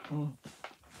will.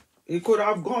 He could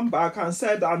have gone back and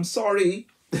said, I'm sorry,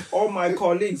 all my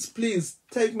colleagues, please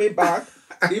take me back.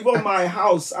 Even my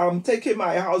house, I'm taking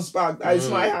my house back. It's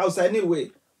my house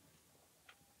anyway.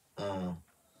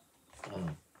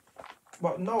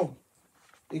 But no,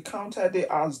 he counted it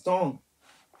as done.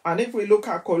 And if we look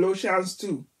at Colossians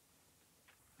 2,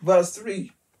 verse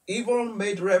 3, even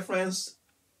made reference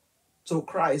to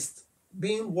Christ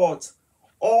being what?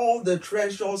 All the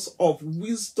treasures of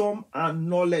wisdom and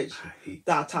knowledge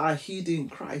that are hid in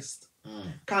Christ.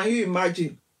 Can you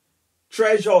imagine?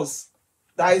 Treasures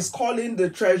that is calling the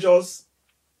treasures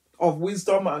of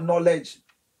wisdom and knowledge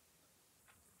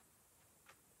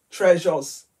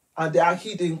treasures, and they are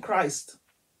hid in Christ.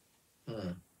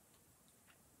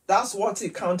 That's what he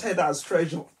counted as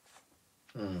treasure.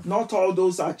 Not all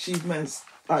those achievements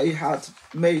that he had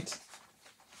made.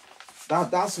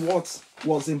 That's what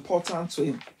was important to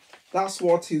him. That's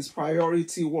what his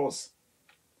priority was.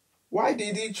 Why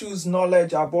did he choose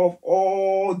knowledge above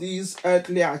all these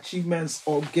earthly achievements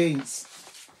or gains?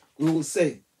 We will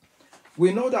say,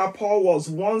 we know that Paul was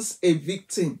once a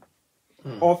victim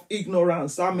of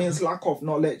ignorance. That means lack of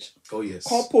knowledge. Oh, yes.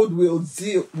 Coupled with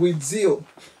zeal,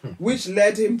 which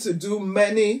led him to do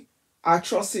many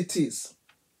atrocities.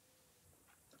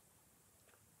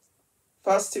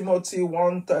 1 Timothy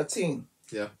 1:13.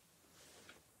 Yeah.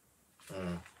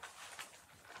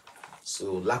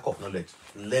 So lack of knowledge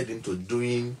led him to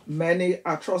doing many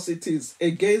atrocities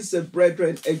against the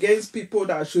brethren, against people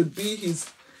that should be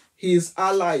his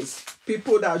allies,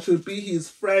 people that should be his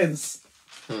friends,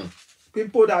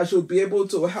 people that should be able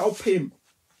to help him.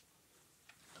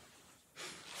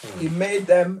 He made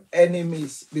them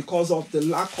enemies because of the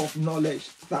lack of knowledge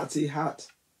that he had.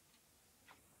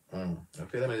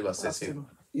 Okay, let me verse 13.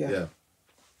 Yeah.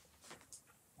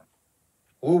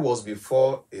 Who was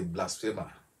before a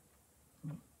blasphemer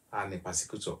and a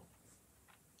persecutor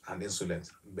and insolent,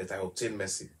 but I obtained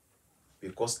mercy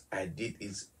because I did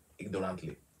it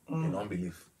ignorantly, in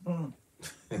unbelief.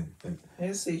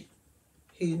 You see,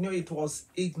 he knew it was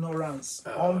ignorance,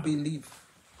 unbelief,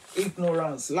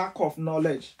 ignorance, lack of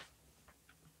knowledge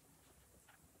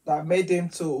that made him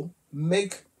to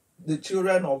make the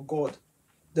children of God,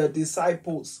 the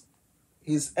disciples,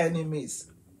 his enemies.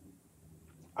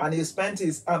 And he spent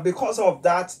and because of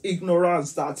that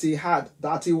ignorance that he had,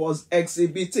 that he was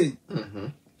exhibiting,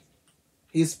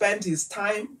 he spent his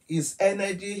time, his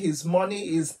energy, his money,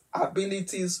 his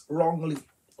abilities wrongly.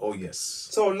 Oh, yes.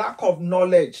 So lack of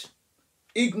knowledge,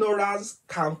 ignorance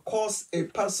can cause a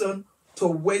person to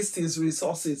waste his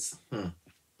resources.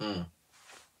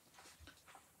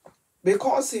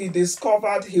 Because he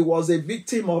discovered he was a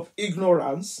victim of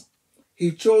ignorance,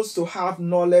 he chose to have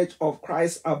knowledge of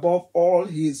Christ above all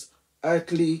his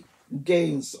earthly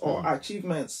gains or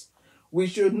achievements. We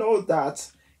should know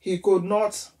that he could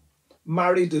not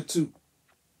marry the two.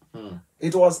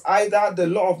 It was either the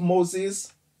law of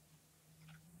Moses.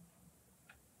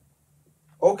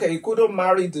 Okay, he couldn't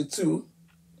marry the two.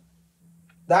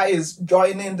 That is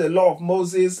joining the law of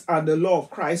Moses and the law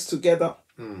of Christ together.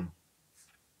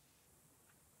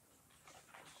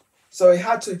 So he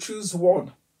had to choose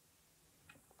one.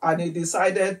 And he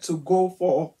decided to go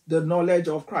for the knowledge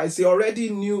of Christ. He already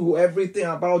knew everything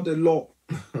about the law.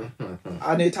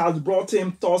 And it has brought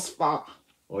him thus far.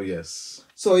 Oh, yes.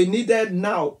 So he needed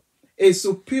now a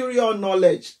superior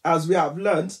knowledge. As we have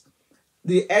learned,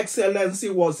 the excellency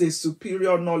was a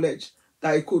superior knowledge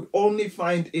that he could only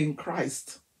find in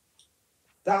Christ.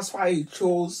 That's why he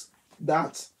chose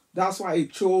that. That's why he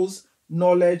chose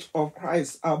knowledge of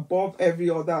Christ above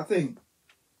every other thing.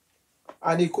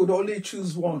 And he could only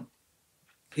choose one.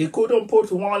 He couldn't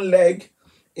put one leg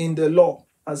in the law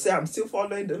and say, I'm still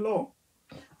following the law.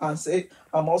 And say,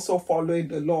 I'm also following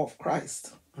the law of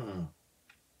Christ.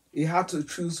 He had to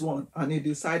choose one. And he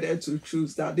decided to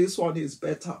choose that this one is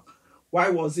better. Why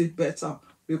was it better?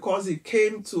 Because he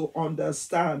came to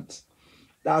understand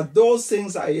that those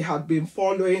things that he had been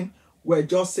following were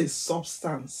just a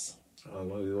substance.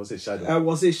 It was a shadow. It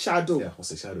was a shadow. Yeah, it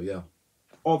was a shadow, yeah.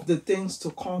 Of the things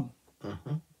to come.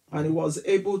 And he was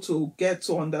able to get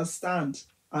to understand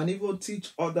and even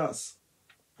teach others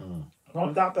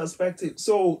from that perspective.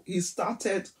 So he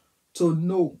started to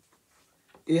know.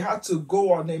 He had to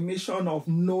go on a mission of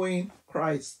knowing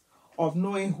Christ, of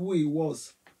knowing who he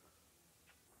was,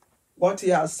 what he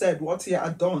had said, what he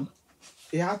had done,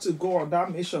 He had to go on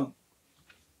that mission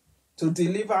to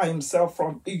deliver himself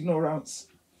from ignorance.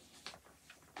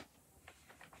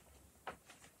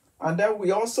 And then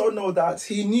we also know that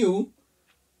he knew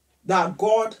that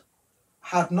God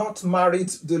had not married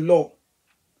the law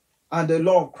and the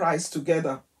law of Christ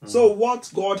together. So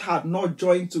what God had not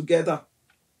joined together,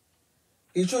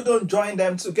 he shouldn't join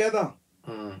them together.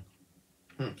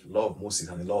 Law of Moses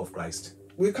and the law of Christ.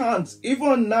 We can't.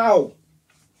 Even now,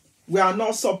 we are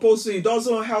not supposed to. It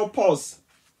doesn't help us.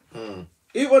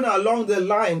 Even along the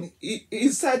line, he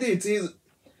said it.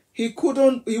 He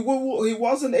couldn't. He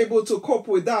wasn't able to cope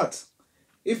with that.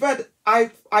 He said,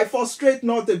 "I frustrate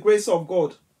not the grace of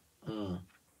God."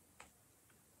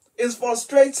 It's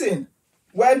frustrating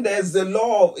when there's the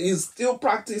law. He's still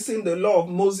practicing the law of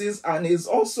Moses and he's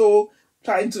also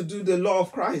trying to do the law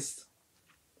of Christ.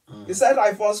 He said,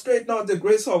 "I frustrate not the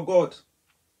grace of God."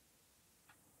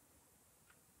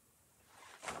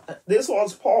 This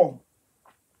was Paul.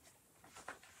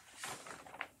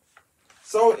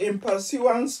 So in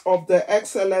pursuance of the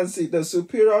excellency, the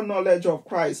superior knowledge of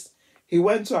Christ, he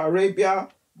went to Arabia,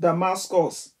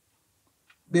 Damascus,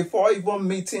 before even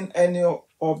meeting any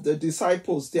of the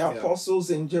disciples, the apostles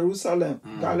in Jerusalem.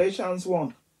 Galatians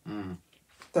 1,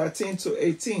 13 to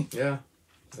 18. Yeah.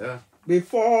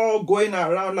 Before going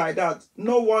around like that,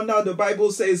 no wonder the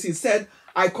Bible says he said,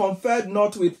 "I conferred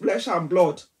not with flesh and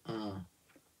blood."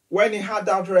 When he had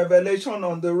that revelation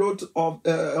on the road of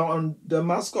on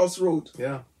Damascus road,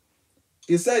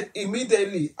 he said,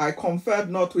 "Immediately I conferred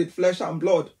not with flesh and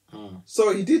blood."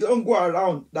 So he didn't go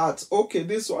around that, okay,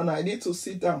 this one I need to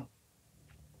sit down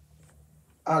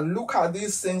and look at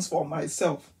these things for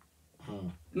myself.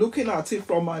 Looking at it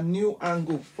from a new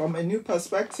angle, from a new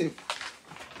perspective.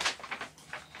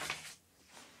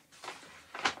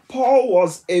 Paul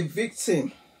was a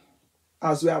victim,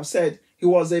 as we have said. He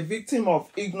was a victim of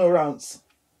ignorance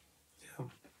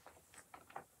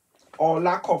or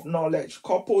lack of knowledge,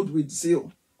 coupled with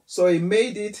zeal. So he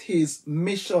made it his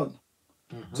mission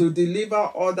to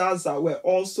deliver others that were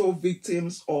also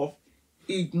victims of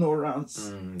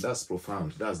ignorance. That's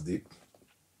profound. That's deep.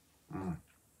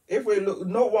 If we look,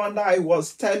 no wonder I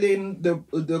was telling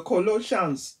the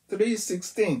Colossians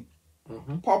 3:16,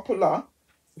 popular,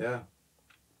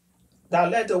 that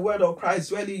let the word of Christ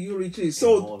dwell in you richly.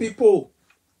 So people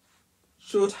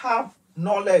should have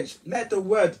knowledge. Let the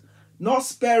word, not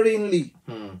sparingly,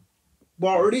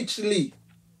 but richly,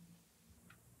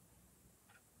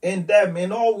 in them,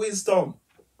 in all wisdom.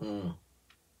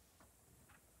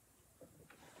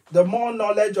 The more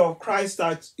knowledge of Christ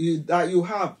that you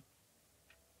have,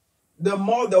 the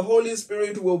more the Holy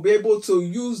Spirit will be able to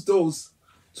use those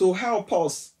to help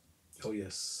us. Oh,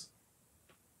 yes.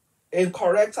 In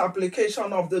correct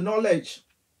application of the knowledge.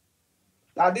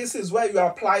 That this is where you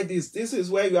apply this. This is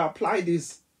where you apply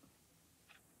this.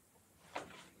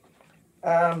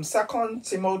 2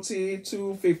 Timothy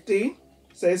 2:15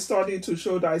 says, "Study to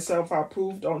show thyself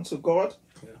approved unto God,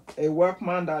 a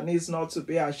workman that needs not to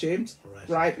be ashamed,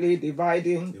 rightly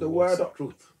dividing the word of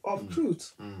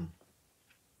truth."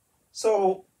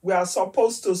 So we are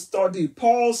supposed to study.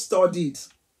 Paul studied.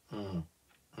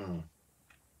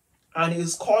 And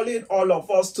he's calling all of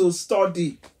us to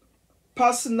study.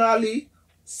 Personally,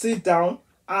 sit down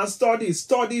and study.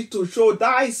 Study to show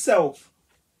thyself,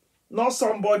 not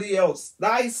somebody else.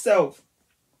 Thyself,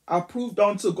 approved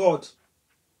unto God.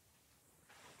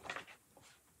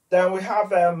 Then we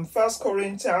have 1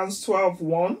 Corinthians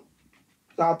 12:1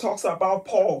 that talks about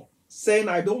Paul saying,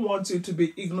 "I don't want you to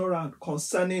be ignorant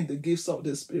concerning the gifts of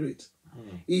the Spirit."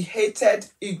 He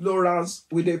hated ignorance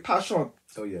with a passion.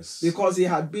 Oh, yes. Because he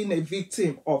had been a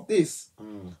victim of this.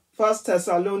 1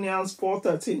 Thessalonians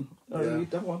 4:13.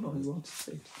 Read that one, or you want to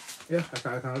say it?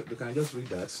 Yeah, you can just read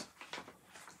that.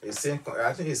 It's saying,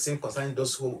 I think it's saying concerning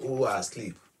those who are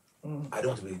asleep. I don't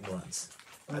want to be ignorant.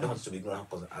 I don't want to be ignorant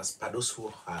as per those who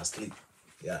are asleep.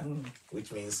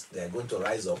 Which means they are going to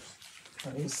rise up.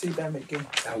 And you see them again.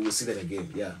 And we'll see them again.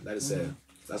 Yeah, that is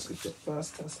that's scripture.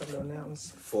 1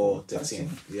 Thessalonians 4:13.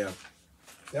 Yeah,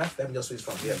 let me just read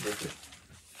from here briefly.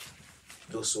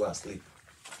 Those who are asleep.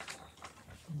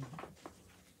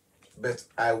 But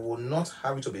I will not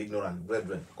have you to be ignorant,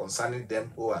 brethren, concerning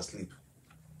them who are asleep,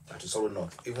 that you sorrow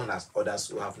not, even as others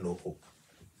who have no hope.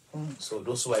 So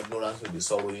those who are ignorant will be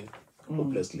sorrowing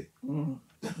hopelessly.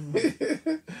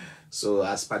 So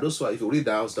as per those who are, if you read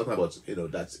down, it's talking about,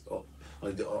 that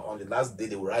on the last day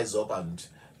they will rise up and,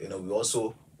 we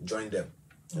also join them.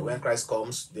 And when Christ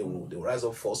comes, they will rise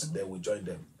up first, then we join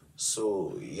them.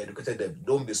 So he educated them.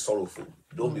 Don't be sorrowful.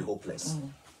 Don't be hopeless.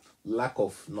 Lack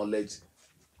of knowledge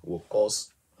will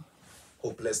cause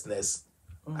hopelessness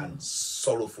and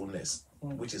sorrowfulness.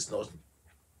 which is not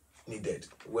needed,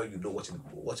 where you know what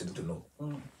you need to know.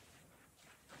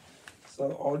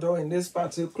 So although in this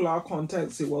particular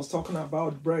context he was talking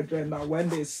about brethren that when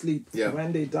they sleep,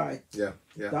 when they die,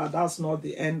 that's not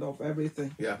the end of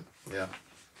everything.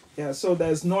 Yeah, so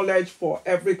there's knowledge for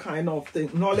every kind of thing,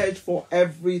 knowledge for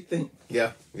everything.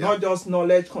 Not just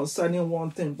knowledge concerning one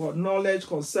thing, but knowledge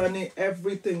concerning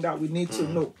everything that we need to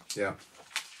know.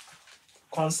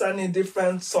 Concerning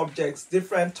different subjects,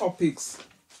 different topics.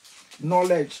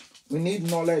 Knowledge. We need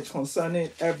knowledge concerning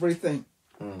everything.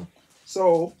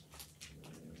 So,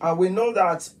 and we know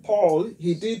that Paul,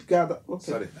 he did gather.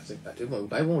 Okay. Sorry,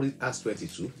 I won't read Acts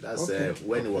 22. That's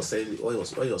when he was saying, when he was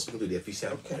speaking to the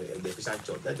Ephesian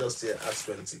church. Let's just say Acts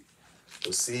 20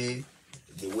 to see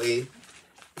the way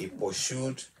he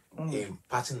pursued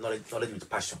imparting knowledge with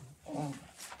passion.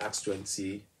 Acts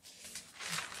 20.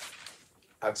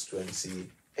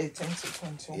 18 to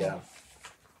 21. Yeah.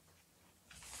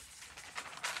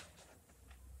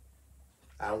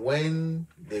 And when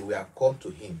they were come to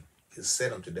him, he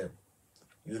said unto them,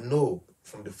 you know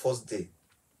from the first day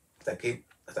that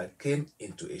I came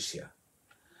into Asia,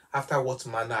 after what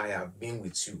manner I have been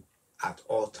with you at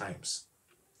all times,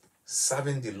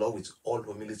 serving the Lord with all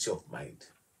humility of mind,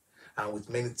 and with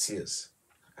many tears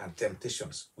and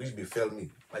temptations which befell me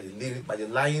by the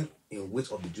lying in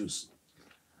wait of the Jews,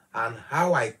 and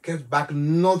how I kept back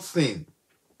nothing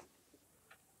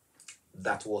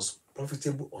that was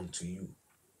profitable unto you,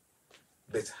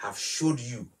 but have showed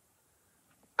you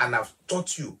and have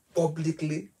taught you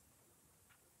publicly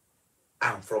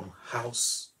and from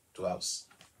house to house.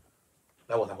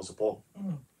 That was Apostle Paul.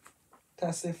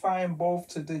 Testifying both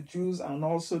to the Jews and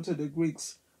also to the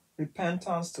Greeks,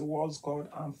 repentance towards God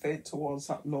and faith towards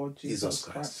our Lord Jesus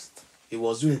Christ. He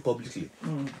was doing it publicly.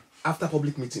 After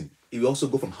public meeting, he will also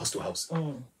go from house to house.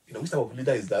 You know, which type of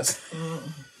leader is that?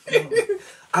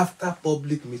 After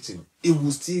public meeting, he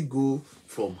will still go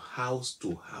from house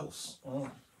to house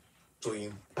to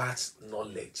impart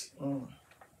knowledge,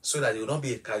 so that he will not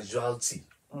be a casualty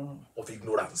of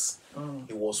ignorance.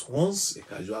 He was once a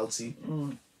casualty.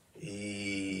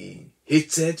 He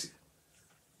hated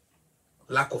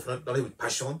lack of knowledge with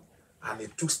passion, and he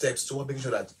took steps toward making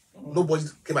sure that nobody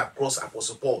came across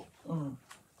Apostle Paul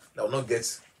that will not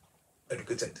get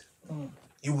educated.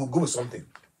 He will go with something.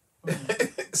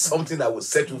 Something that will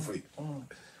set you free.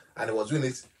 And he was doing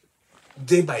it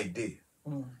day by day.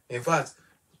 In fact,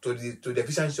 to the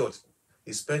Ephesian church,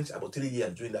 he spent about 3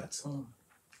 years doing that.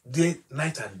 Day,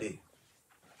 night and day,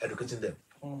 educating them.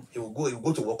 He will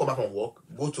go to work, come back from work,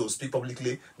 go to speak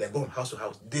publicly, then go from house to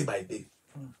house, day by day.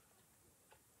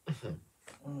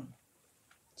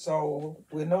 So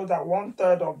we know that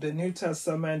 1/3 of the New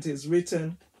Testament is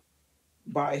written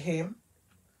by him.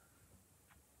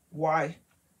 Why?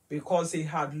 Because he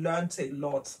had learnt a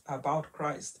lot about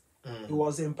Christ. He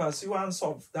was in pursuance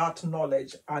of that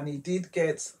knowledge, and he did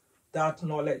get that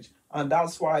knowledge. And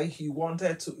that's why he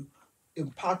wanted to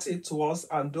impart it to us,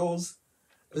 and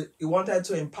he wanted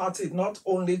to impart it not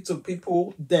only to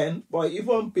people then, but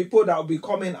even people that will be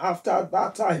coming after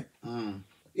that time.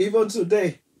 Even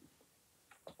today,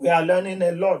 we are learning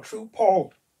a lot through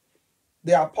Paul,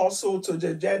 the apostle to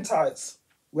the Gentiles.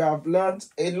 We have learned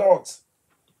a lot.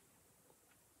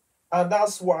 And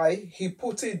that's why he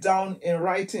put it down in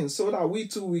writing, so that we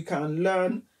can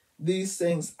learn these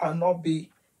things and not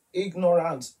be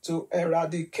ignorant, to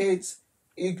eradicate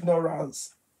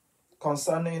ignorance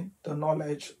concerning the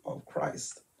knowledge of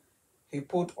Christ. He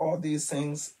put all these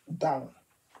things down.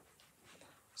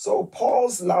 So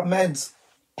Paul's lament,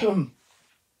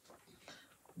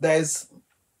 there's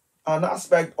an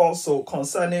aspect also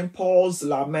concerning Paul's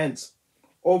lament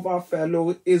over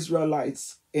fellow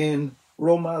Israelites in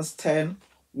Romans 10,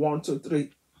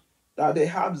 1-3, that they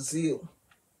have zeal,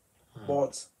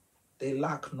 but they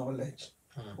lack knowledge.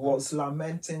 He was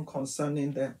lamenting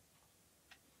concerning them.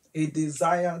 He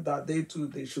desired that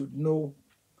they should know,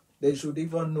 they should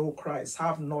even know Christ,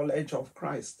 have knowledge of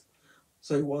Christ.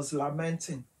 So he was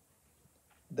lamenting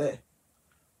there,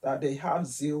 that they have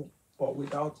zeal, but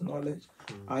without knowledge.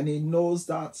 And he knows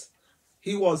that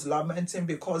he was lamenting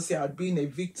because he had been a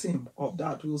victim of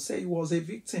that. We'll say he was a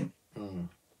victim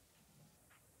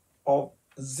of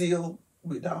zeal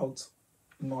without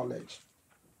knowledge.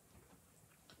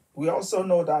 We also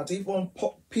know that even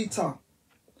Peter,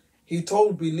 he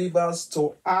told believers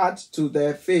to add to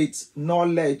their faith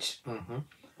knowledge.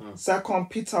 2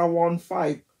 Peter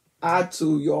 1:5, add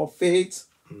to your faith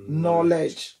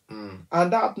knowledge. And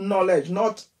that knowledge,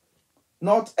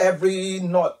 not every,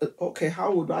 okay,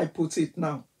 how would I put it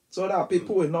now? So that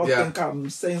people will not think I'm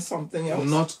saying something else.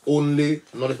 Not only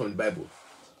knowledge from the Bible.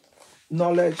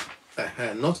 Knowledge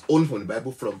Not only from the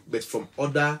Bible, but from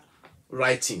other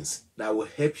writings that will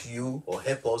help you or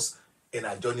help us in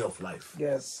our journey of life.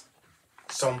 Yes.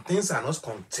 Some things are not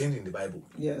contained in the Bible.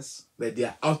 Yes. But they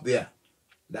are out there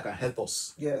that can help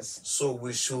us. Yes. So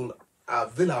we should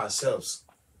avail ourselves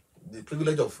the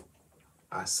privilege of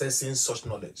accessing such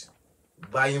knowledge,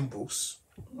 buying books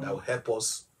that will help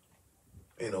us,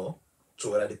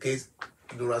 to eradicate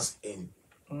ignorance in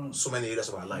so many areas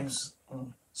of our lives.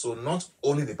 So not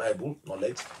only the Bible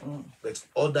knowledge, but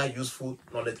other useful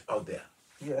knowledge out there.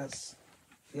 Yes.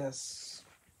 Yes.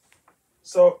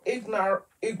 So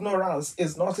ignorance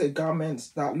is not a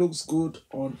garment that looks good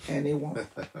on anyone.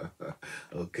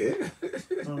 Okay.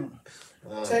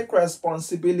 Take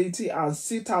responsibility and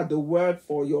sit at the word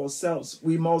for yourselves.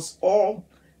 We must all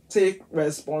take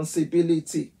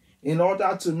responsibility in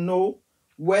order to know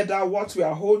whether what we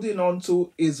are holding on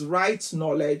to is right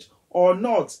knowledge or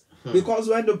not. Because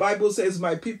when the Bible says,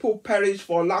 my people perish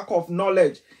for lack of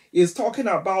knowledge, it's talking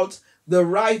about the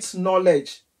right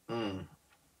knowledge.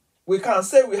 We can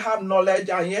say we have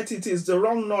knowledge and yet it is the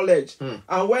wrong knowledge.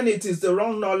 And when it is the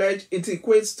wrong knowledge, it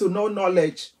equates to no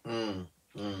knowledge,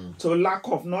 to lack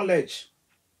of knowledge.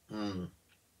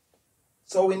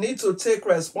 So we need to take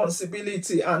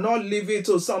responsibility and not leave it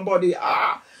to somebody.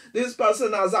 This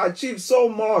person has achieved so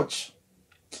much,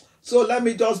 so let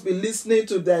me just be listening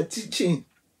to their teaching,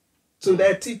 to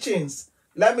their teachings.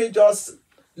 Let me just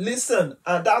listen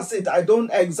and that's it. I don't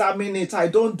examine it. I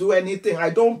don't do anything.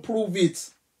 I don't prove it.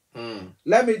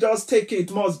 Let me just take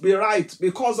it. Must be right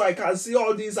because I can see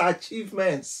all these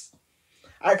achievements.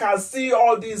 I can see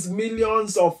all these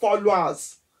millions of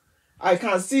followers. I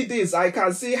can see this. I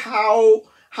can see how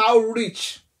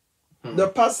rich the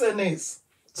person is.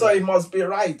 So it must be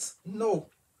right. No.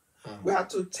 We have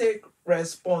to take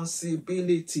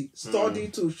responsibility. Study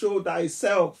to show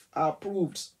thyself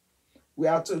approved. We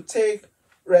have to take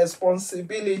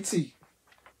responsibility.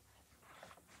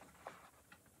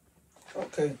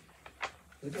 Okay.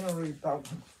 We didn't read that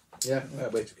one. Yeah,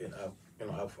 but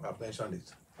I've mentioned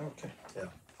it. Okay. Yeah.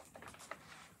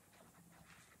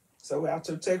 So we have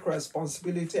to take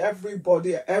responsibility.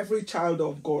 Everybody, every child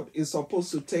of God is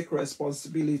supposed to take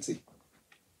responsibility.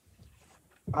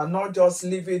 And not just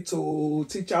leave it to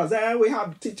teachers. We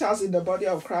have teachers in the body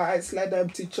of Christ. Let them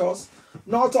teach us.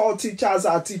 Not all teachers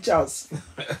are teachers.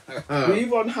 We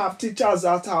even have teachers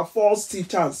that are false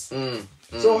teachers.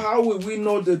 So how will we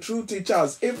know the true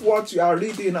teachers if what you are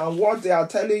reading and what they are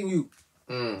telling you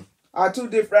are two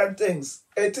different things?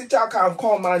 A teacher can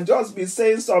come and just be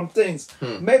saying some things,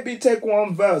 maybe take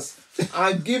one verse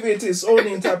and give it its own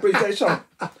interpretation.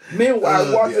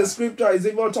 Meanwhile, what the scripture is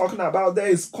even talking about there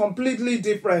is completely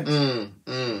different.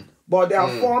 But they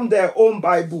have formed their own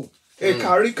Bible, a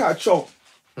caricature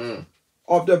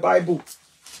of the Bible.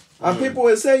 And people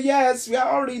will say, yes, we are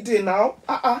all reading now.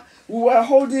 We were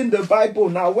holding the Bible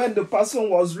now when the person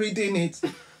was reading it.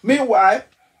 Meanwhile,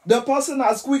 the person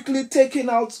has quickly taken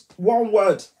out one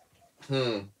word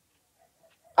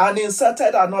and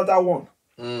inserted another one.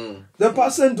 The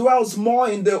person dwells more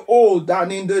in the old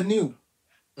than in the new.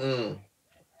 And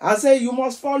say, you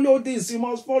must follow this, you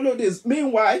must follow this.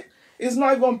 Meanwhile, it's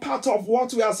not even part of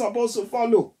what we are supposed to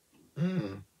follow.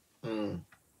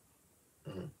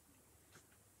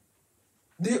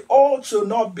 The old should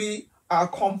not be our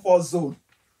comfort zone.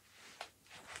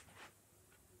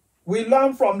 We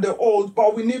learn from the old,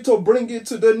 but we need to bring it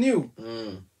to the new.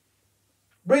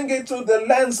 Bring it to the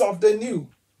lens of the new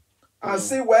and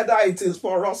see whether it is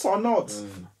for us or not.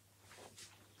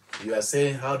 You are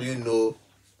saying, how do you know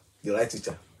the right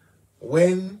teacher?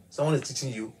 When someone is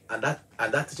teaching you and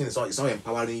that teaching is not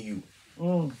empowering you.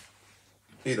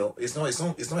 It's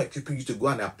not equipping you to go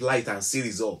and apply it and see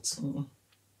results.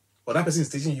 But that person is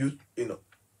teaching you,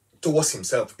 towards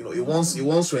himself. He wants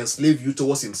to enslave you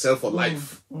towards himself for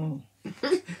life.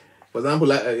 For example,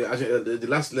 like the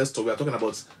last talk, we are talking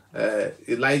about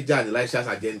Elijah and Elisha's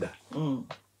agenda.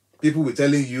 People were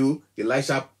telling you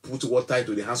Elisha put water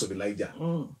into the hands of Elijah.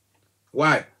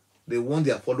 Why? They want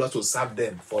their followers to serve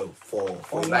them for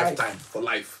a lifetime, for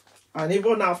life. And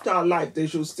even after life, they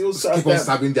should still serve keep them on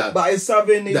serving by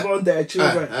serving even their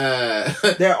children,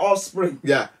 their offspring.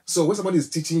 Yeah. So when somebody is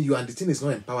teaching you and the thing is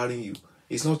not empowering you,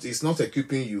 it's not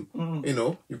equipping you,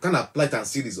 you can't apply it and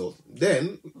see results.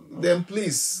 Then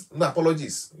please, no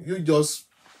apologies. You just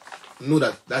know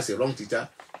that that's a wrong teacher.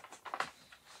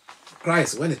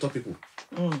 Christ, when he taught people,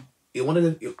 he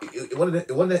wanted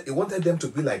them to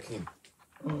be like him.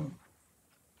 Can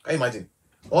you imagine?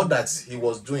 All that he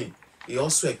was doing, he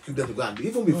also equipped them to go and do.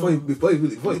 Even before he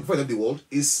left the world,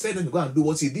 he said them to go and do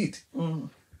what he did.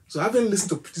 So having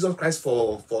listened to Jesus Christ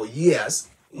for years,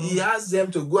 He asked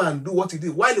them to go and do what he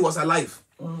did while he was alive.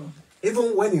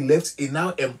 Even when he left, he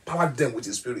now empowered them with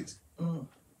his spirit.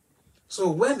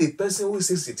 So when the person who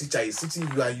says the teacher is sitting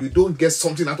you and you don't get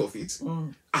something out of it,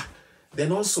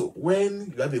 then also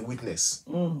when you have a witness,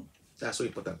 that's so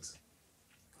important.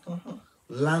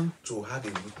 Learn to have a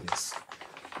witness.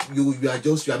 You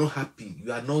are not happy.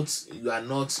 You are not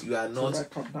To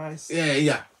recognize.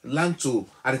 Yeah. Learn to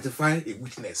identify a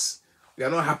witness. You are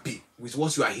not happy with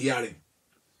what you are hearing.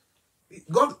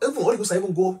 God, even Holy Ghost,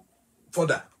 even go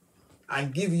further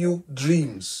and give you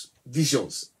dreams,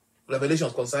 visions,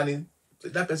 revelations concerning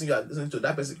that person you are listening to.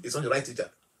 That person is not the right teacher.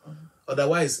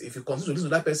 Otherwise, if you continue to listen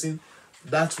to that person,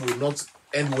 that will not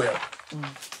end well.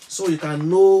 So you can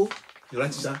know the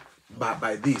right teacher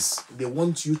by this. They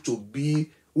want you to be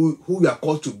who you are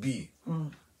called to be.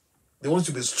 They want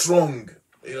you to be strong.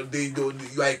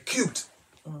 You are equipped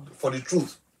for the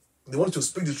truth. They want you to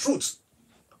speak the truth.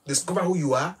 Discover who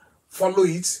you are. Follow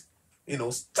it.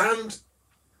 Stand.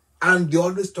 And they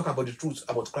always talk about the truth,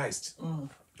 about Christ.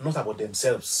 Not about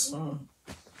themselves.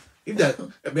 If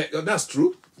that's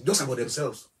true, just about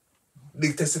themselves.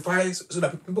 They testify so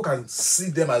that people can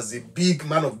see them as a big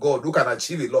man of God who can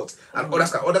achieve a lot, and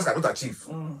others cannot achieve.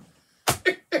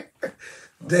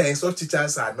 Then such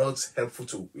teachers are not helpful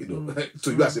to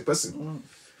to you as a person.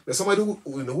 There's somebody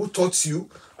who taught you.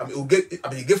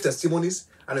 He gave testimonies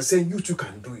and they saying you too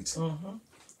can do it.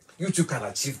 You too can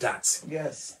achieve that.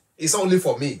 Yes. It's not only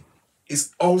for me.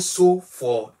 It's also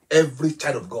for every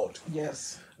child of God.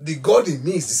 Yes. The God in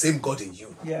me is the same God in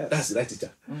you. Yes. That's the right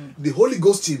teacher. The Holy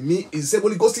Ghost in me is the same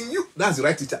Holy Ghost in you. That's the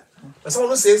right teacher. And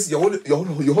someone who says your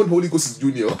own Holy Ghost is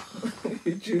junior.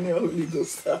 Junior Holy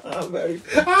Ghost. Very.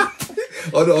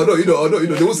 Although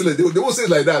they won't say it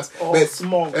like that. But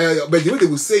small. But the way they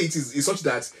will say it is such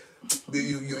that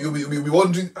you'll be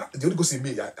wondering, the Holy Ghost in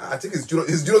me. I think it's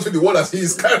Junior 21 as he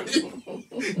is carrying.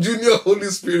 Junior Holy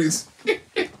Spirit.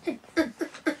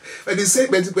 But they say,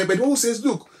 but who says,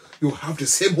 look, you have the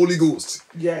same Holy Ghost.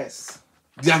 Yes.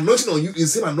 The anointing on you is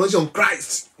the same anointing on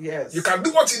Christ. Yes. You can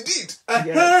do what he did.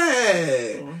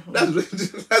 Yes.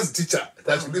 That's the teacher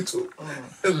that you need to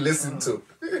listen to.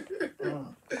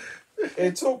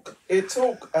 It took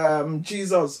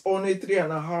Jesus only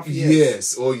 3.5 years.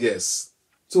 Yes. Oh yes.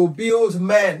 To build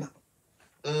men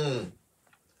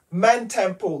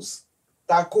temples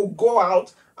that could go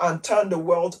out and turn the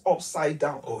world upside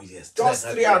down. Oh yes. Just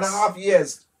 3.5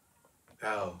 years.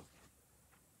 Oh.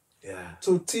 Yeah.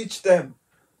 To teach them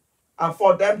and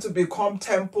for them to become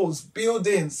temples,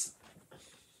 buildings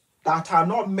that are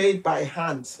not made by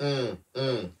hands, and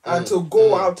to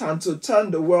go out and to turn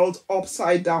the world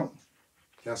upside down.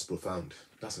 That's profound.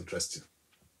 That's interesting.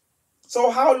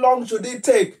 So how long should it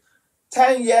take?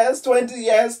 10 years, 20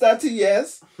 years, 30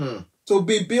 years to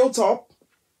be built up?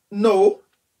 No.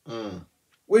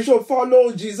 We should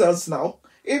follow Jesus now.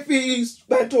 If he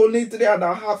spent only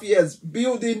 3.5 years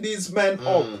building these men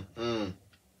up,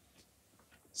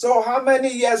 so how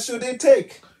many years should it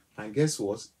take? And guess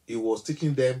what? He was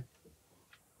teaching them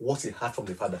what he had from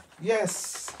the Father.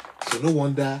 Yes. So no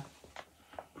wonder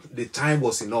the time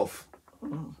was enough,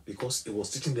 because he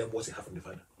was teaching them what he had from the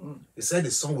Father. He said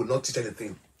the Son will not teach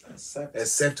anything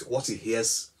except what he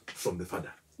hears from the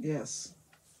Father. Yes.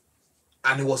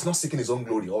 And he was not seeking his own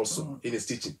glory also in his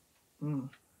teaching.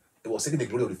 He was seeking the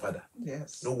glory of the Father.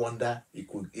 Yes. No wonder he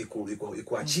could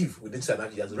achieve within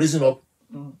 2.5 years, raising up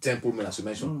temple men, as you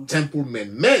mentioned. Temple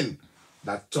men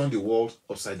that turned the world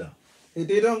upside down. He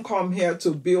didn't come here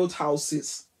to build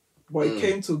houses, but he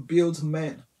came to build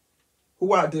men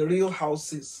who are the real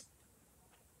houses.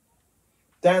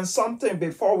 Then something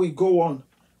before we go on.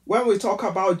 When we talk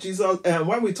about Jesus and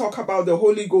when we talk about the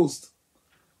Holy Ghost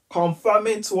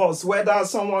confirming to us whether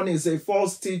someone is a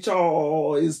false teacher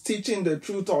or is teaching the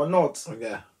truth or not.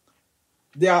 Yeah.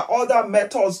 There are other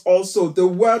methods also. The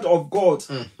word of God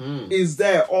is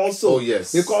there also. Oh,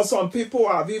 yes. Because some people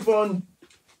have even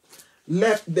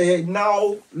they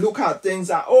now look at things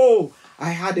that, I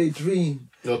had a dream.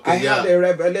 Okay, I had a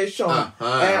revelation.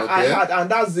 And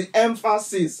that's the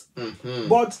emphasis.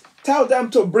 But tell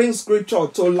them to bring scripture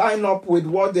to line up with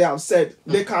what they have said.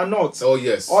 They cannot. Oh,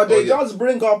 yes. Or they just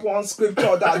bring up one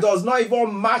scripture that does not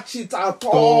even match it at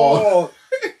all.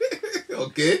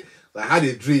 Okay. I had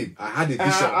a dream. I had a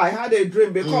vision. I had a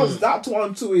dream because that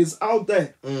one too is out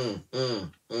there.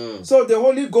 So the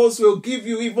Holy Ghost will give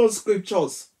you even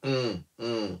scriptures.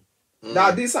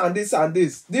 That this and this and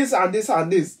this, this and this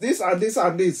and this, this and this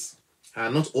and this.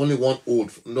 And not only one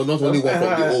old, not only one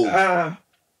from the old.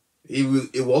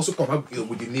 It will also come up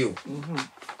with the new.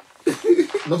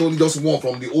 Not only just one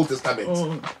from the Old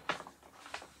Testament.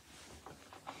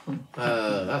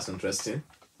 That's interesting.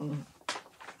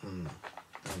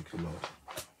 Thank you, Lord.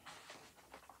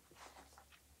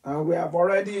 And we have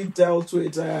already dealt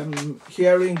with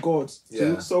hearing God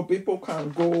too, Yeah. so people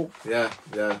can go Yeah.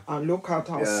 and look at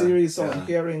our Yeah, series on yeah.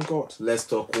 hearing God. Let's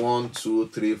talk 1, 2,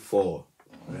 3, 4.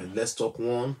 Let's talk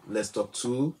 1, let's talk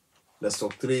 2, let's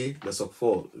talk 3, let's talk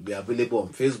 4. They're available on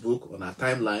Facebook, on our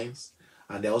timelines,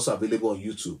 and they're also available on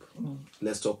YouTube.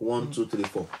 Let's talk 1, 2, 3,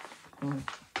 4.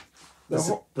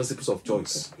 Principles of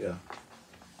choice. Okay. Yeah.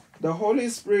 The Holy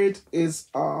Spirit is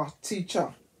our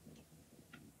teacher.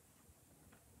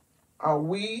 And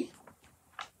we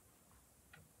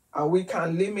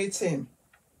can limit him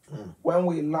when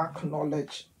we lack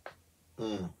knowledge.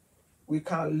 We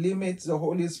can limit the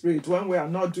Holy Spirit when we are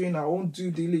not doing our own due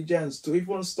diligence to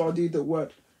even study the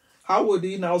word. How would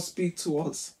he now speak to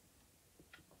us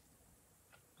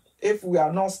if we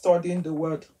are not studying the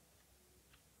word?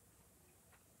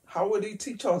 How would he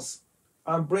teach us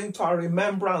and bring to our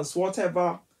remembrance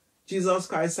whatever Jesus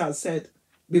Christ has said?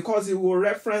 Because he will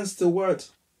reference the word.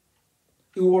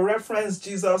 He will reference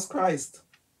Jesus Christ.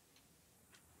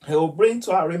 He will bring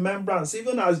to our remembrance,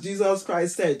 even as Jesus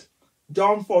Christ said,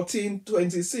 John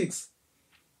 14:26,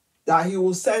 that he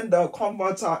will send the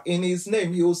comforter in his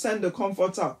name. He will send the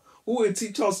comforter who will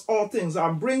teach us all things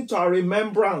and bring to our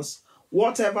remembrance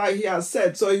whatever he has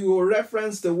said. So he will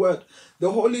reference the word.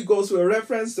 The Holy Ghost will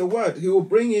reference the word. He will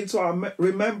bring it to our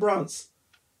remembrance,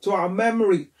 to our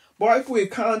memory. But if we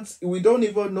can't, we don't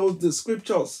even know the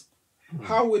scriptures,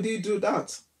 how would he do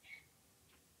that?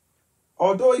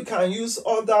 Although he can use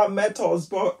other methods,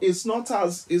 but it's not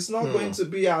going to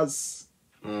be as,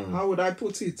 how would I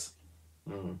put it?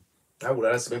 I would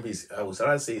rather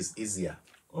say it's easier.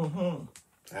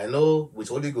 I know with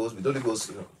Holy Ghost, nothing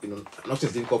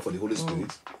is difficult for the Holy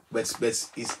Spirit, but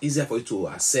it's easier for you to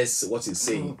assess what he's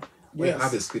saying when you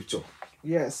have a scripture.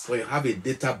 Yes. When you have a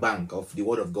data bank of the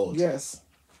Word of God. Yes.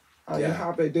 And you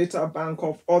have a data bank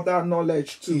of other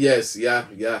knowledge too. Yes, yeah.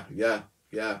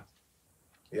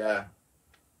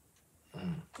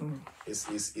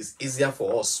 It's easier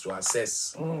for us to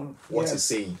assess what he's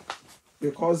saying.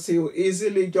 Because he'll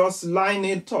easily just line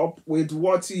it up with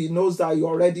what he knows that you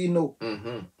already know.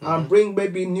 And bring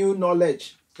maybe new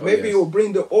knowledge. Maybe he'll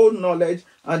bring the old knowledge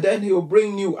and then he'll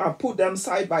bring new and put them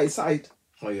side by side.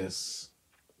 Oh, yes.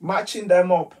 Matching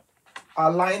them up.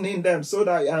 Aligning them so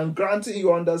that and granting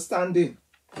you understanding.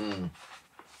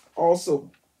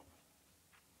 Also.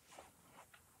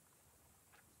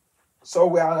 So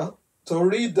we are to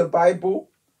read the Bible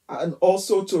and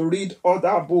also to read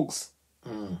other books.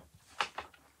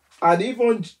 And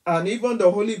even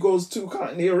the Holy Ghost too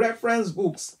can reference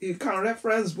books. He can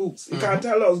reference books. He can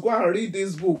tell us, go and read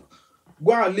this book.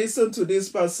 Go and listen to this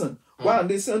person. Go and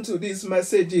listen to these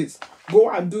messages. Go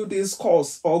and do this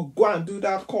course or go and do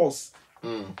that course.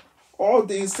 All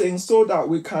these things so that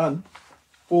we can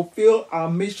fulfill our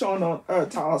mission on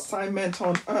earth, our assignment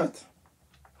on earth.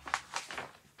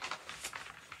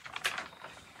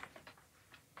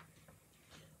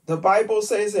 The Bible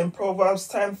says in Proverbs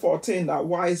 10:14 that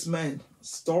wise men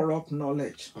store up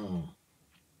knowledge.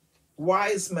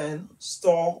 Wise men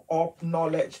store up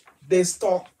knowledge. They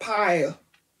stockpile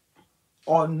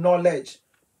on knowledge.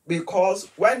 Because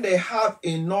when they have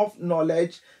enough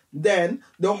knowledge, then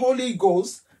the Holy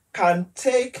Ghost can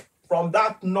take from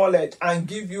that knowledge and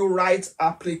give you right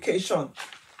application.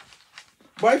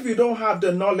 But if you don't have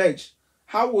the knowledge,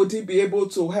 how would he be able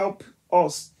to help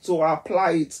us to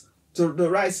apply it to the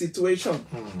right situation?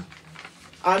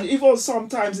 And even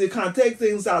sometimes he can take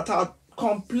things that are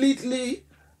completely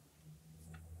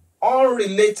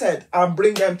unrelated and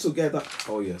bring them together.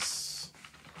 Oh, yes.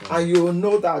 And you will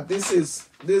know that this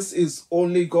is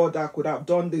only God that could have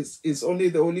done this. It's only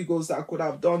the Holy Ghost that could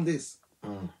have done this.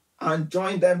 And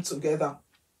join them together.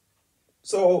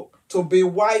 So to be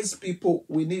wise people,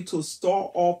 we need to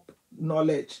store up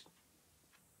knowledge.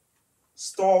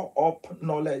 Store up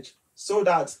knowledge so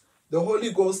that the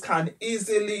Holy Ghost can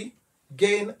easily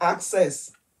gain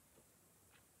access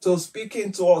to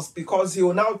speaking to us, because he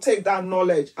will now take that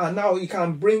knowledge and now he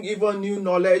can bring even new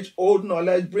knowledge, old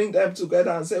knowledge, bring them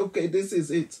together and say, okay, this is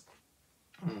it.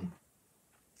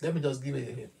 Let me just give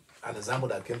an example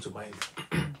that came to mind.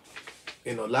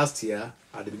 Last year,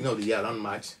 at the beginning of the year, around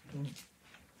March,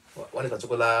 one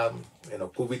particular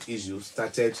COVID issue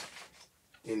started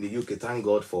in the UK. Thank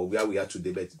God for where we are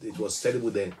today, but it was terrible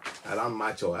then, around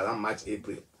March,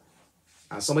 April.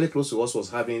 And somebody close to us was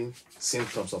having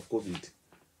symptoms of COVID.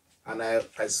 And I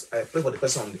prayed for the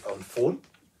person on the phone.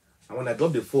 And when I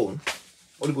dropped the phone,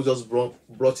 Holy Ghost just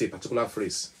brought a particular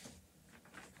phrase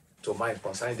to mind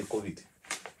concerning the COVID,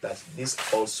 that this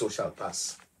also shall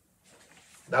pass.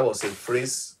 That was a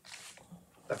phrase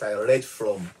that I read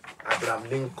from Abraham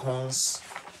Lincoln's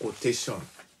quotation.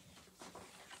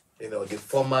 The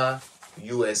former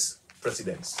U.S.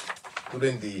 presidents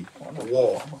during the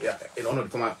war, in honor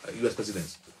of the former U.S.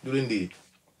 presidents during the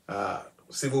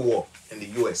Civil War in the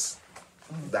U.S.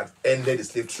 that ended the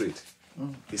slave trade.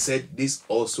 He said, "This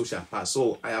also shall pass."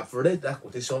 So I have read that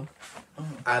quotation,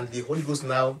 and the Holy Ghost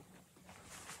now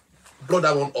brought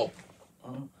that one up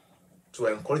to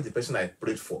encourage the person I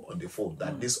prayed for on the phone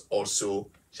that this also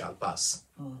shall pass.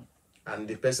 And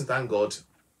the person, thank God,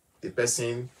 the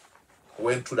person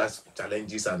went through that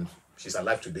challenges and she's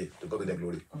alive today. To God be the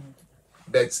glory.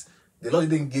 But the Lord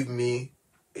didn't give me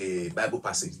a Bible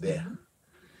passage there.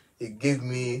 He gave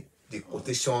me the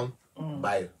quotation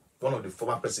by one of the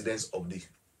former presidents of the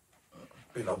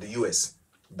US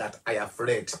that I have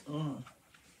read.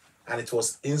 And it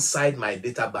was inside my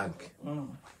data bank.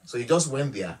 So he just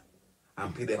went there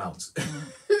and picked them out.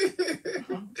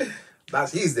 That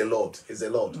he is the Lord. He's the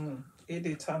Lord. He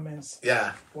determines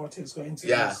what he's going to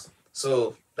use.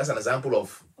 So that's an example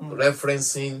of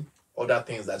referencing other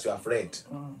things that you have read.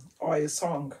 Or a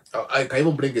song. I can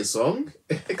even bring a song.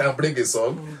 I can bring a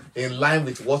song in line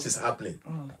with what is happening.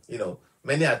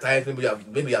 Many a times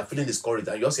maybe you are feeling discouraged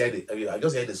and you just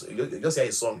hear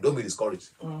a song. Don't be discouraged.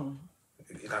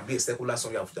 It can be a secular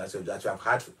song that you have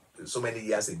heard so many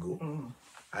years ago.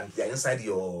 And they're inside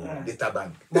your data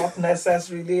bank. Not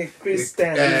necessarily a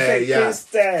Christian.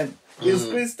 Christian.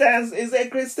 It's a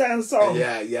Christian song.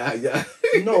 Yeah.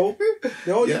 No,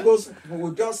 the Holy Ghost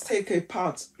will just take a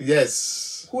part.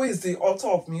 Yes. Who is the author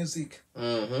of music?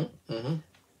 Even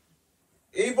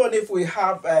if we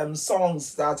have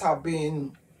songs that have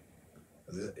been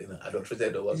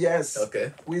adulterated or what? Yes.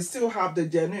 Okay. We still have the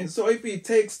genuine. So if he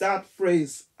takes that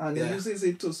phrase and uses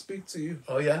it to speak to you.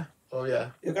 Oh yeah.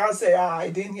 You can't say,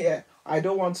 I didn't hear. I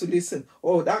don't want to listen.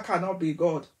 Oh, that cannot be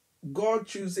God. God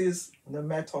chooses the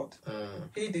method.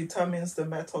 He determines the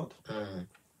method.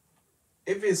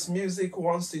 If his music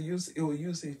wants to use, he will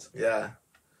use it. Yeah.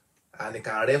 And he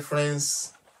can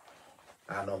reference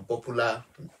an unpopular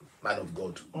man of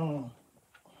God.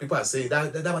 People are saying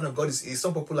that man of God is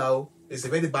so popular. He's a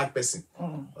very bad person.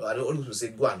 I don't always say,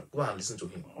 go and listen to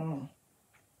him.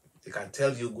 They can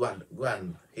tell you, go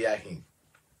and hear him.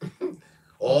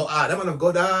 Or that man of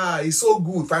God, he's so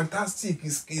good, fantastic,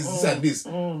 he's this and this.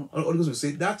 All those will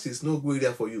say that is no go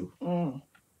area for you.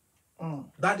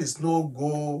 That is no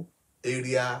go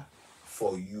area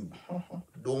for you.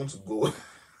 Don't go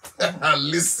and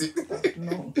listen.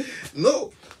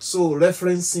 No. So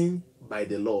referencing by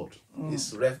the Lord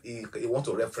is he wants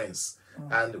to reference,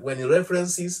 and when he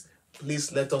references,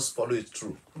 please let us follow it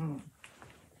through.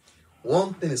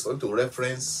 One thing is for him to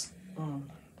reference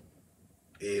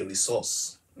a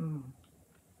resource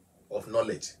of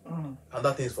knowledge.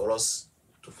 Another thing is for us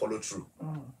to follow through.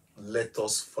 Let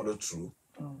us follow through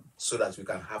so that we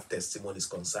can have testimonies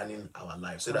concerning our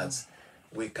lives, so that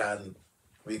we can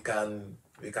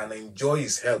enjoy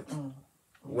his help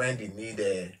when the need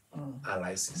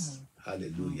arises.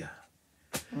 Hallelujah.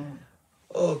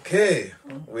 Okay.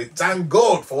 We thank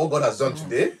God for what God has done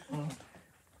today.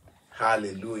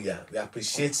 Hallelujah. We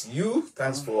appreciate you.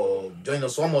 Thanks for joining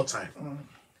us one more time.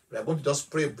 We are going to just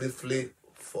pray briefly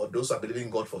for those who are believing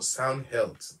God for sound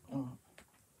health.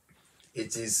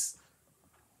 It is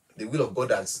the will of God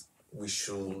that we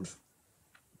should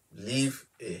live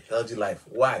a healthy life.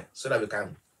 Why? So that we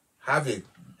can have a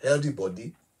healthy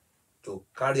body to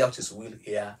carry out his will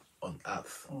here on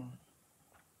earth.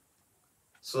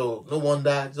 So no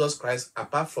wonder Jesus Christ,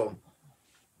 apart from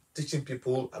teaching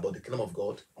people about the kingdom of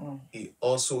God, he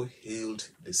also healed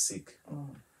the sick.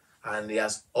 And he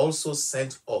has also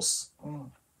sent us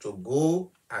to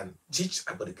go and teach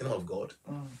about the kingdom of God,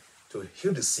 to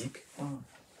heal the sick,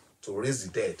 to raise the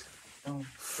dead.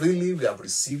 Freely we have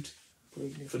received,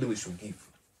 freely we should give.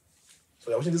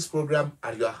 So you're watching this program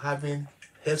and you are having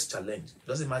health challenge. It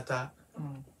doesn't matter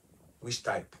which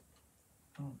type.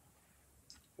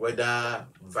 Whether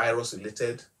virus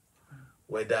related,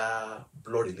 whether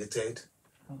blood related,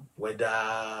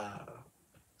 whether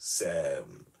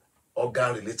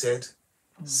organ related,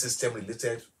 system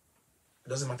related, it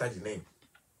doesn't matter the name.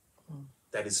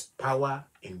 There is power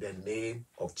in the name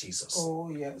of Jesus.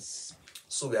 Oh, yes.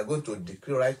 So we are going to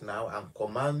decree right now and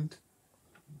command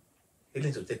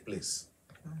healing to take place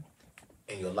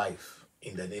in your life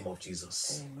in the name of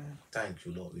Jesus. Amen. Thank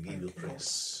you, Lord. We give you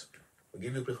praise. We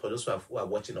give you praise for those who are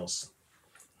watching us.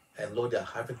 And Lord, they are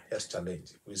having health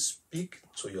challenge. We speak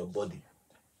to your body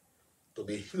to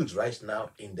be healed right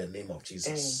now in the name of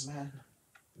Jesus. Amen.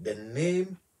 The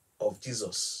name of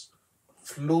Jesus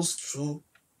flows through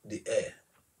the air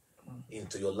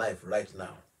into your life right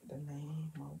now. the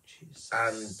name of Jesus.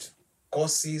 And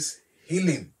causes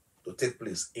healing to take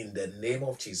place in the name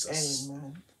of Jesus.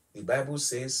 Amen. The Bible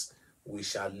says we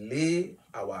shall lay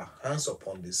our hands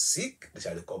upon the sick, they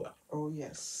shall recover. Oh,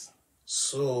 yes.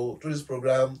 So through this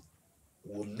program,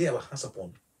 we'll lay our hands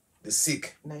upon the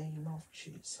sick. Name of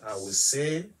Jesus. And we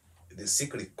say the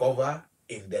sick recover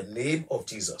in the name of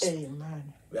Jesus.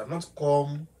 Amen. We have not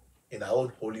come in our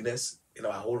own holiness, in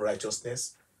our own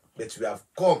righteousness, but we have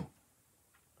come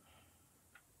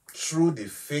through the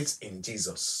faith in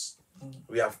Jesus.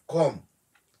 We have come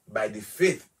by the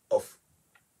faith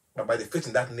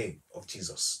in that name of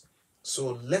Jesus.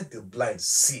 So let the blind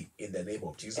see in the name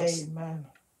of Jesus. Amen.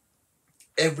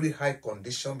 Every high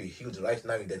condition be healed right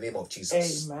now in the name of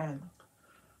Jesus. Amen.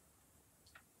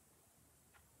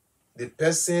 The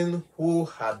person who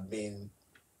had been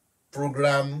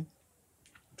programmed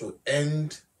to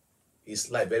end his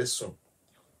life very soon,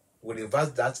 we reverse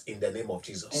that in the name of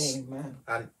Jesus. Amen.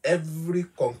 And every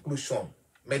conclusion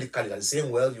medically that is saying,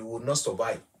 well, you will not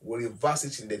survive, we reverse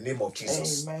it in the name of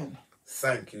Jesus. Amen.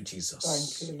 Thank you, Jesus.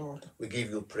 Thank you, Lord. We give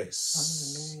you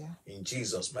praise. Hallelujah. In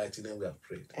Jesus' mighty name we have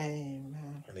prayed.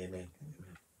 Amen. And amen.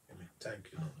 Amen. Amen.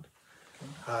 Thank you, Lord.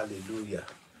 Hallelujah.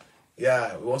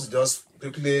 Yeah, we want to just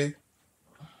quickly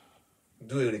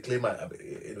do a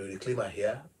disclaimer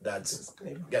here that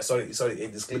Disclaimer. a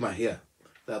disclaimer here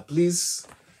that please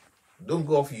don't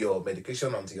go off your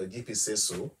medication until your GP says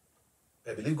so.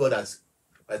 I believe God that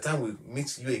by the time we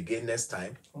meet you again next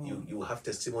time, you will have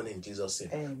testimony in Jesus'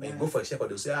 name. Amen. When you go for a checkup,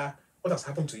 they'll say, what has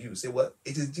happened to you? Say, well,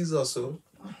 it is Jesus. So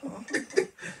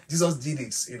Jesus did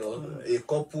it. You know, a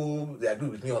couple they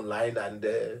agreed with me online, and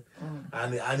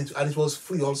it was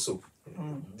free also.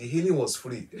 The healing was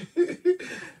free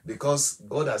because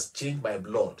God has changed my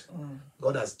blood.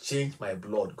 God has changed my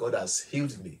blood. God has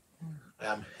healed me. I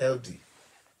am healthy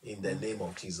in the name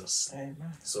of Jesus.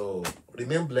 Amen. So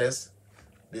remain blessed,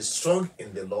 be strong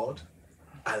in the Lord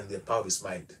and in the power of His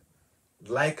might.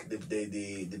 Like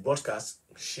the broadcast,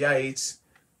 share it.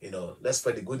 You know, let's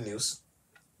spread the good news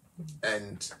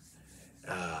and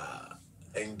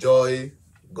enjoy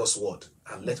God's word,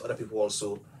 and let other people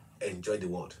also enjoy the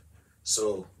word.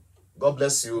 So, God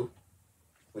bless you.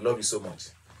 We love you so much.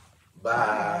 Bye.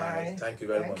 Bye. Thank you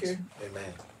very Thank much. you.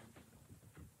 Amen.